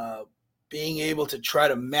being able to try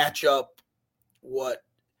to match up what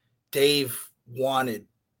Dave wanted,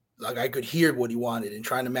 like I could hear what he wanted, and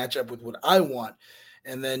trying to match up with what I want,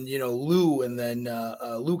 and then Lou, and then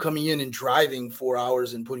Lou coming in and driving 4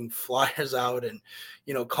 hours and putting flyers out and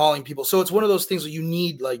calling people. So it's one of those things where you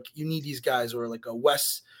need these guys, or like a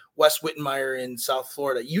Wes Whittenmeyer in South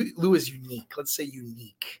Florida. Lou is unique. Let's say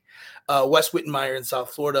unique. Wes Whittenmeyer in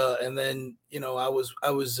South Florida, and then I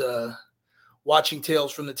was watching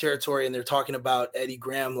Tales from the Territory, and they're talking about Eddie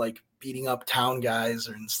Graham like beating up town guys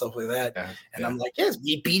and stuff like that. And I'm like, it's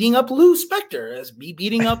me beating up Lou Spector, it's me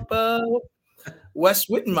beating up Wes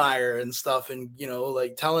Whittenmeyer and stuff, and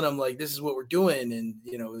like telling them like this is what we're doing,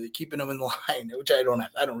 and keeping them in line, which I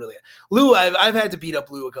don't really have. Lou, I've had to beat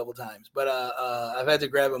up Lou a couple times, but I've had to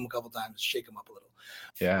grab him a couple times, shake him up a little.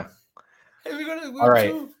 Yeah. Hey, all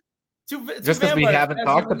right. Two just because we haven't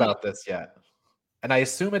talked about this yet, and I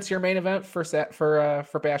assume it's your main event for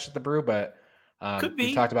Bash at the Brew, but could be.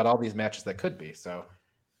 We talked about all these matches that could be. So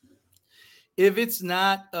if it's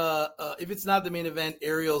not the main event,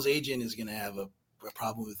 Ariel's agent is going to have a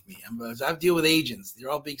problem with me. I deal with agents; they're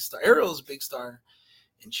all big star. Ariel's a big star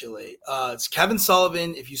in Chile. It's Kevin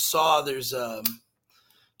Sullivan. If you saw, there's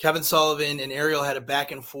Kevin Sullivan and Ariel had a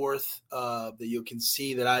back and forth that you can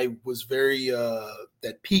see that I was very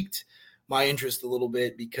that piqued my interest a little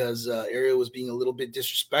bit, because Ariel was being a little bit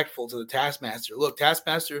disrespectful to the Taskmaster. Look,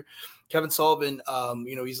 Taskmaster, Kevin Sullivan,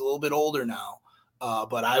 he's a little bit older now,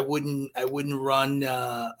 but I wouldn't run.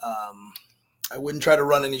 I wouldn't try to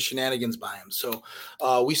run any shenanigans by him. So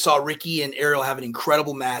we saw Ricky and Ariel have an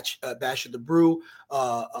incredible match at Bash at the Brew.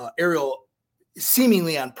 Ariel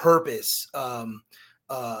seemingly on purpose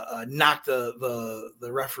knocked the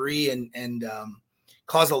referee and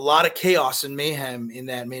caused a lot of chaos and mayhem in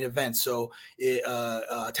that main event. So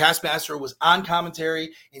Taskmaster was on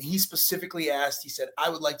commentary, and he specifically asked, he said, I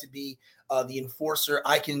would like to be the enforcer.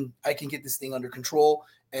 I can get this thing under control.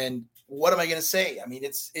 And what am I going to say? I mean,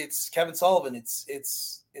 it's Kevin Sullivan. It's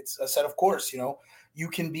I said, of course, you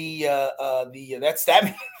can be that's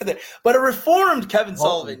that, but a reformed Kevin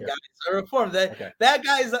Sullivan, guys. A reformed that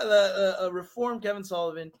guy's a reformed Kevin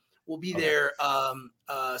Sullivan will be there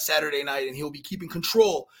Saturday night, and he'll be keeping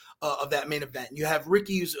control of that main event. You have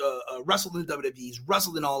Ricky, who's wrestled in WWE, he's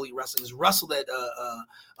wrestled in All Elite Wrestling, he's wrestled at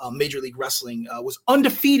Major League Wrestling, was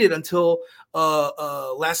undefeated until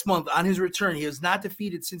last month on his return. He has not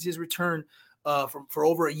defeated since his return for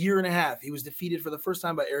over a year and a half. He was defeated for the first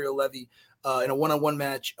time by Ariel Levy in a one-on-one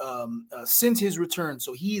match since his return.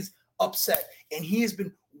 So he's upset, and he has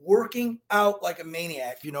been working out like a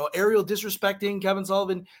maniac. Ariel disrespecting Kevin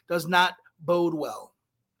Sullivan does not bode well.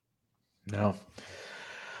 No.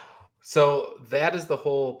 So that is the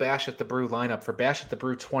whole Bash at the Brew lineup for Bash at the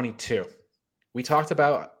Brew 22. We talked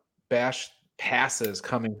about Bash passes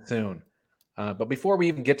coming soon. But before we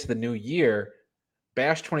even get to the new year,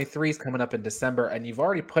 Bash 23 is coming up in December, and you've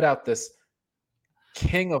already put out this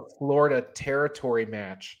King of Florida territory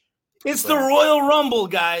match. It's the Royal Rumble,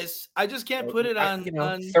 guys. I just can't put it on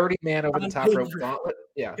 30 man over the top rope gauntlet.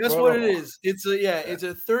 Yeah, guess what it is? It's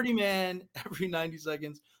a 30 man every 90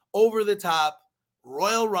 seconds over the top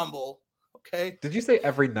Royal Rumble. Okay. Did you say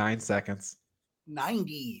every 9 seconds?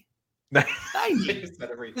 90. 90.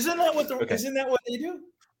 Isn't that what they do?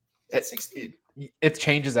 It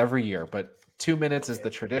changes every year, but 2 minutes is the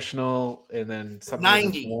traditional, and then something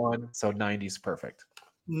 90. One, so 90 is perfect.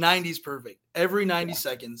 90 is perfect. Every 90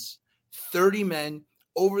 seconds, 30 men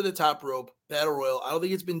over the top rope, battle royal. I don't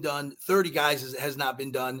think it's been done. 30 guys has not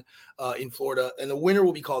been done in Florida. And the winner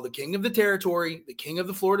will be called the King of the Territory, the King of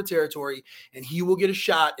the Florida Territory, and he will get a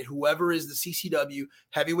shot at whoever is the CCW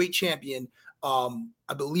heavyweight champion.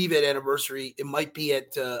 I believe at anniversary, it might be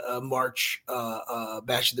at March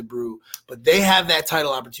Bash of the Brew, but they have that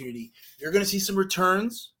title opportunity. You're going to see some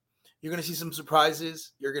returns. You're going to see some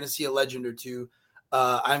surprises. You're going to see a legend or two. We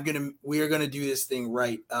are going to do this thing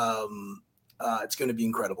right. It's going to be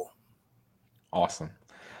incredible. Awesome.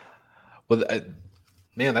 Well,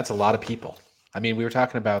 man, that's a lot of people. I mean, we were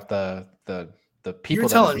talking about the people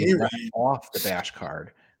that are being left off the Bash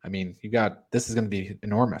card. I mean, this is going to be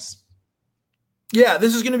enormous. Yeah,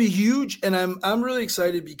 this is going to be huge, and I'm really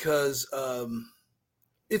excited because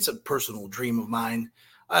it's a personal dream of mine.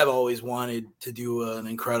 I've always wanted to do an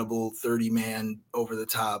incredible 30-man over the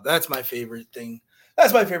top. That's my favorite thing.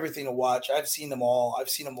 That's my favorite thing to watch. I've seen them all.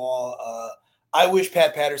 I wish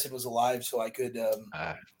Pat Patterson was alive so I could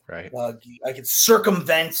I could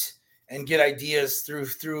circumvent and get ideas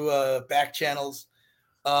through back channels,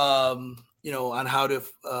 on how to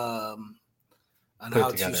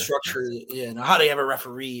structure, how to have a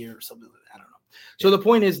referee or something. I don't know. So the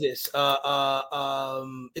point is this: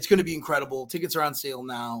 it's going to be incredible. Tickets are on sale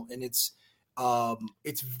now, and it's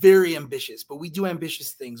very ambitious. But we do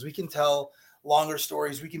ambitious things. We can tell longer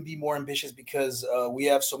stories. We can be more ambitious because we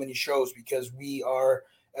have so many shows, because we are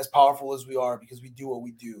as powerful as we are, because we do what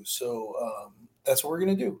we do. So that's what we're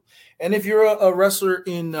going to do. And if you're a wrestler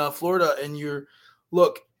in Florida and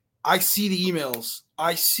look, I see the emails.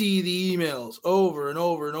 I see the emails over and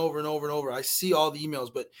over and over and over and over. I see all the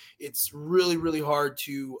emails, but it's really, really hard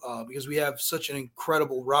to, because we have such an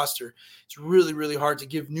incredible roster. It's really, really hard to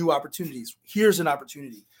give new opportunities. Here's an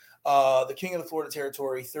opportunity. The King of the Florida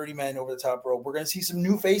Territory, 30 men over the top rope. We're going to see some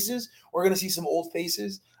new faces. We're going to see some old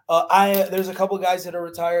faces. There's a couple of guys that are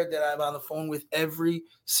retired that I'm on the phone with every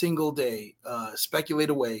single day. Speculate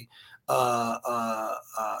away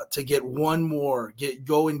to get one more,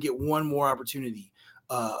 go and get one more opportunity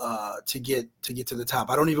to get to the top.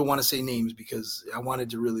 I don't even want to say names because I want it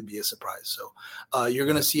to really be a surprise. So you're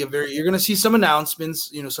gonna see some announcements.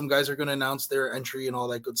 You know, some guys are gonna announce their entry and all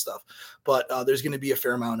that good stuff. But there's gonna be a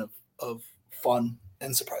fair amount of fun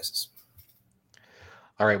and surprises.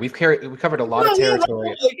 All right, we covered a lot of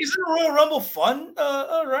territory. Isn't Royal Rumble fun?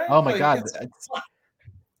 All right. Oh my God,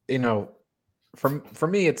 you know, for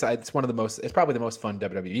me, it's one of the most. It's probably the most fun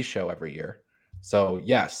WWE show every year. So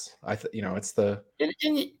yes, it's the. And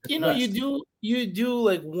you do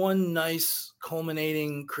like one nice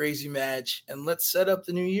culminating crazy match, and let's set up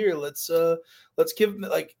the new year. Let's give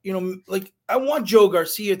I want Joe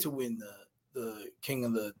Garcia to win the King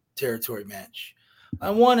of the Territory match. I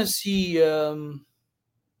want to see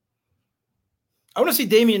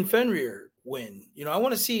Damian Fenrir win. You know, I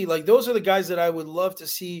want to see, like, those are the guys that I would love to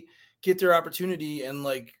see get their opportunity and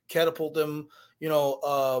like catapult them. You know,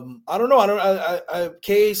 I don't know. I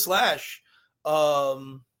KA Slash. But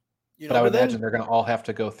I would imagine they're going to all have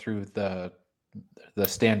to go through the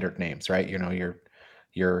standard names, right? You know,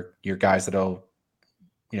 your guys that'll,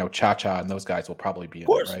 Cha Cha and those guys will probably be in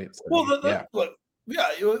it, right? So, well,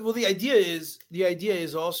 Well, the idea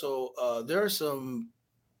is also there are some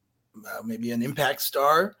maybe an Impact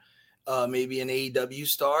star, maybe an AEW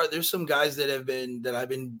star. There's some guys that I've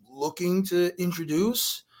been looking to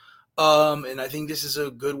introduce. And I think this is a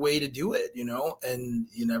good way to do it, and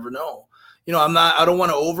you never know. I don't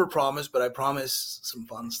want to overpromise, but I promise some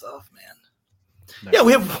fun stuff, man. Nice. Yeah,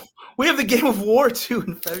 we have the Game of War too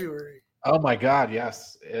in February. Oh my God,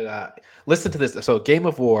 yes. Listen to this. So Game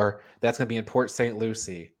of War, that's going to be in Port St.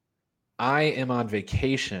 Lucie. I am on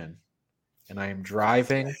vacation and I am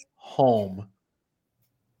driving home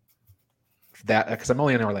because I'm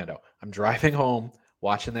only in Orlando. I'm driving home,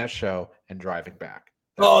 watching that show, and driving back.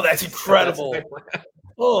 That's incredible.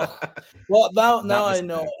 Well, now I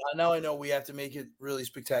know. Now I know we have to make it really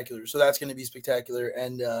spectacular. So that's going to be spectacular.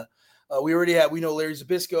 And we know Larry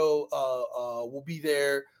Zbyszko will be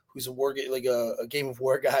there, who's a Game of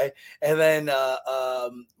War guy. And then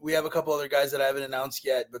we have a couple other guys that I haven't announced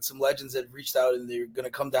yet, but some legends that have reached out and they're going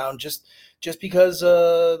to come down just because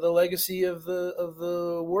the legacy of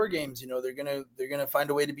the War Games. They're gonna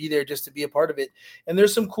find a way to be there just to be a part of it. And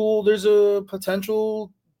there's a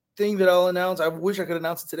potential thing that I'll announce. I wish I could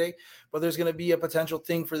announce it today, but there's going to be a potential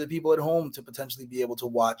thing for the people at home to potentially be able to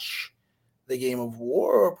watch the Game of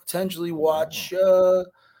War or potentially watch the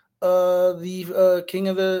King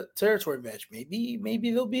of the Territory match.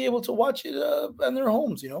 Maybe they'll be able to watch it in their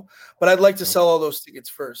homes, But I'd like to sell all those tickets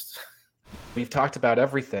first. We've talked about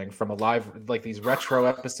everything from a live, like these retro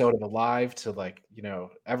episode of a live to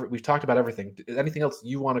we've talked about everything. Anything else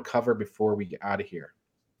you want to cover before we get out of here?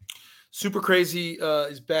 Super Crazy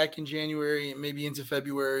is back in January, maybe into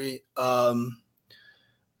February.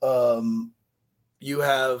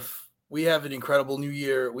 We have an incredible new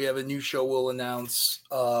year. We have a new show we'll announce.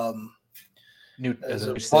 New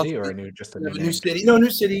city or new city? No, new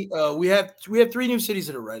city. We have 3 new cities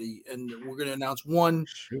that are ready, and we're going to announce one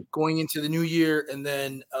going into the new year, and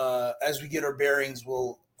then as we get our bearings,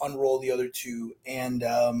 we'll unroll the other 2. And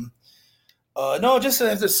just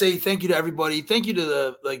have to say thank you to everybody. Thank you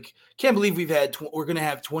to can't believe we're going to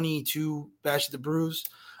have 22 Bash at the Brews.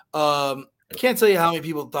 I can't tell you how many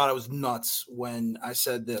people thought I was nuts when I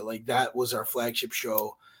said that that was our flagship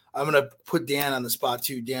show. I'm going to put Dan on the spot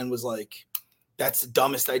too. Dan was like, that's the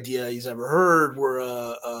dumbest idea he's ever heard. We're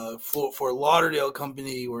a Fort Lauderdale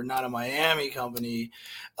company. We're not a Miami company.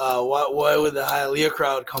 Why would the Hialeah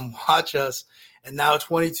crowd come watch us? And now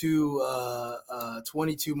 22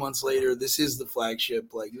 months later, this is the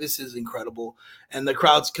flagship. This is incredible. And the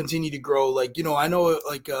crowds continue to grow. I know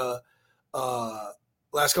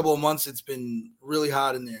last couple of months, it's been really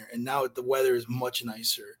hot in there, and now the weather is much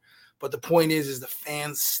nicer. But the point is the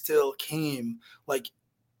fans still came.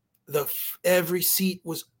 Every seat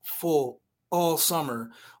was full all summer.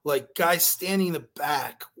 Guys standing in the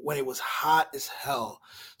back when it was hot as hell.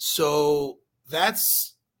 So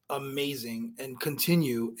that's amazing and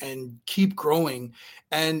continue and keep growing.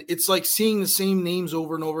 And it's like seeing the same names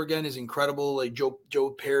over and over again is incredible. Like Joe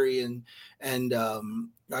Perry and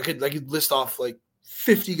I could list off like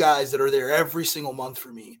 50 guys that are there every single month for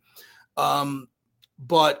me.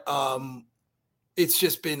 But it's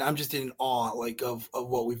just been, I'm just in awe like of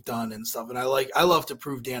what we've done and stuff. And I love to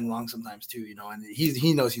prove Dan wrong sometimes too, you know, and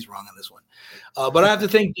he knows he's wrong on this one. But I have to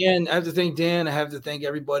thank Dan. I have to thank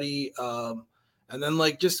everybody. And then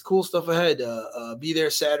like just cool stuff ahead. Be there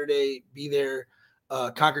Saturday, be there,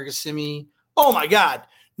 Conquer Kissimmee. Oh my God.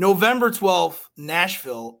 November 12th,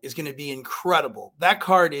 Nashville is going to be incredible. That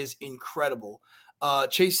card is incredible.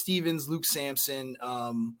 Chase Stevens, Luke Sampson,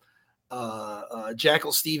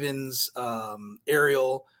 Jackal Stevens,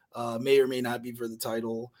 Ariel, may or may not be for the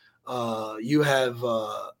title. You have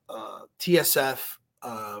TSF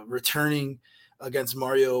returning against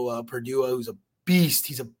Mario Perdua, who's a beast.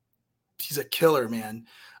 He's a killer, man.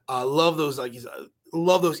 Love those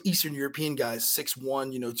love those Eastern European guys,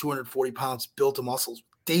 6'1", 240 pounds, built to muscles.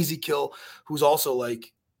 Daisy Kill, who's also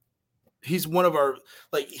like, he's one of our,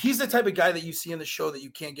 like, he's the type of guy that you see on the show that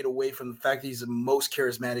you can't get away from the fact that he's the most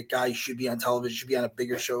charismatic guy. He should be on television, should be on a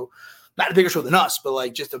bigger show, not a bigger show than us, but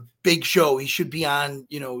like just a big show. He should be on,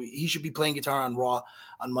 he should be playing guitar on Raw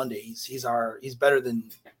on Monday. He's better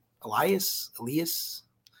than Elias.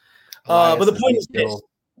 But the point is this: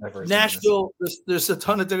 Nashville, there's a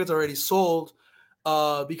ton of tickets already sold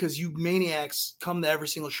because you maniacs come to every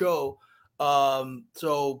single show.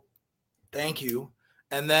 So thank you.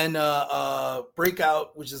 And then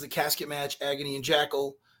Breakout, which is the casket match, Agony and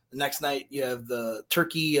Jackal. The next night you have the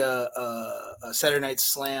Turkey Saturday Night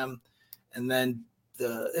Slam, and then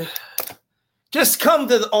just come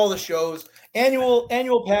to all the shows.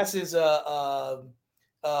 Annual passes are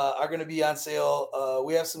going to be on sale.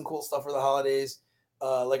 We have some cool stuff for the holidays,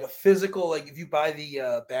 like a physical. Like if you buy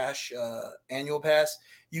the Bash annual pass,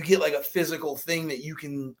 you get like a physical thing that you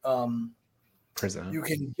can. Present. You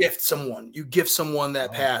can gift someone. You gift someone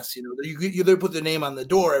that pass. You put the name on the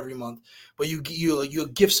door every month, but you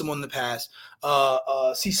gift someone the pass.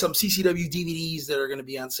 See some CCW DVDs that are going to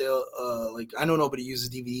be on sale. Like I know nobody uses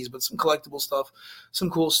DVDs, but some collectible stuff, some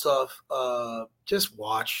cool stuff. Just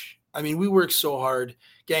watch. I mean, we work so hard.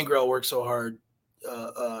 Gangrel works so hard.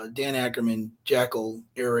 Dan Ackerman, Jackal,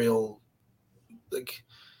 Ariel, like.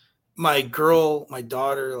 My girl, my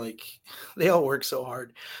daughter, like they all work so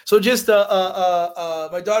hard. So just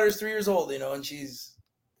my daughter's 3 years old, and she's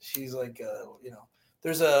like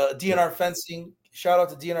there's a DNR fencing. Shout out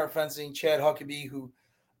to DNR fencing, Chad Huckabee, who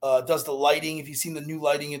does the lighting. If you've seen the new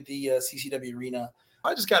lighting at the CCW arena,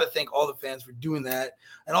 I just got to thank all the fans for doing that,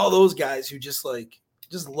 and all those guys who just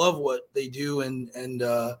love what they do, and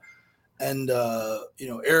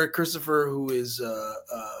Eric Christopher, who is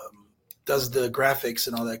does the graphics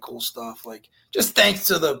and all that cool stuff. Like, just thanks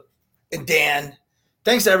to Dan,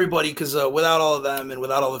 thanks to everybody, because without all of them and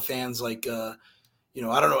without all the fans, I don't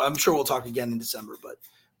know. I'm sure we'll talk again in December, but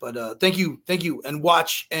thank you, and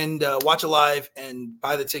watch alive and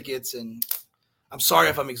buy the tickets. And I'm sorry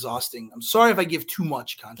if I'm exhausting. I'm sorry if I give too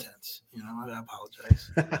much content. I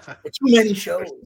apologize for too many shows.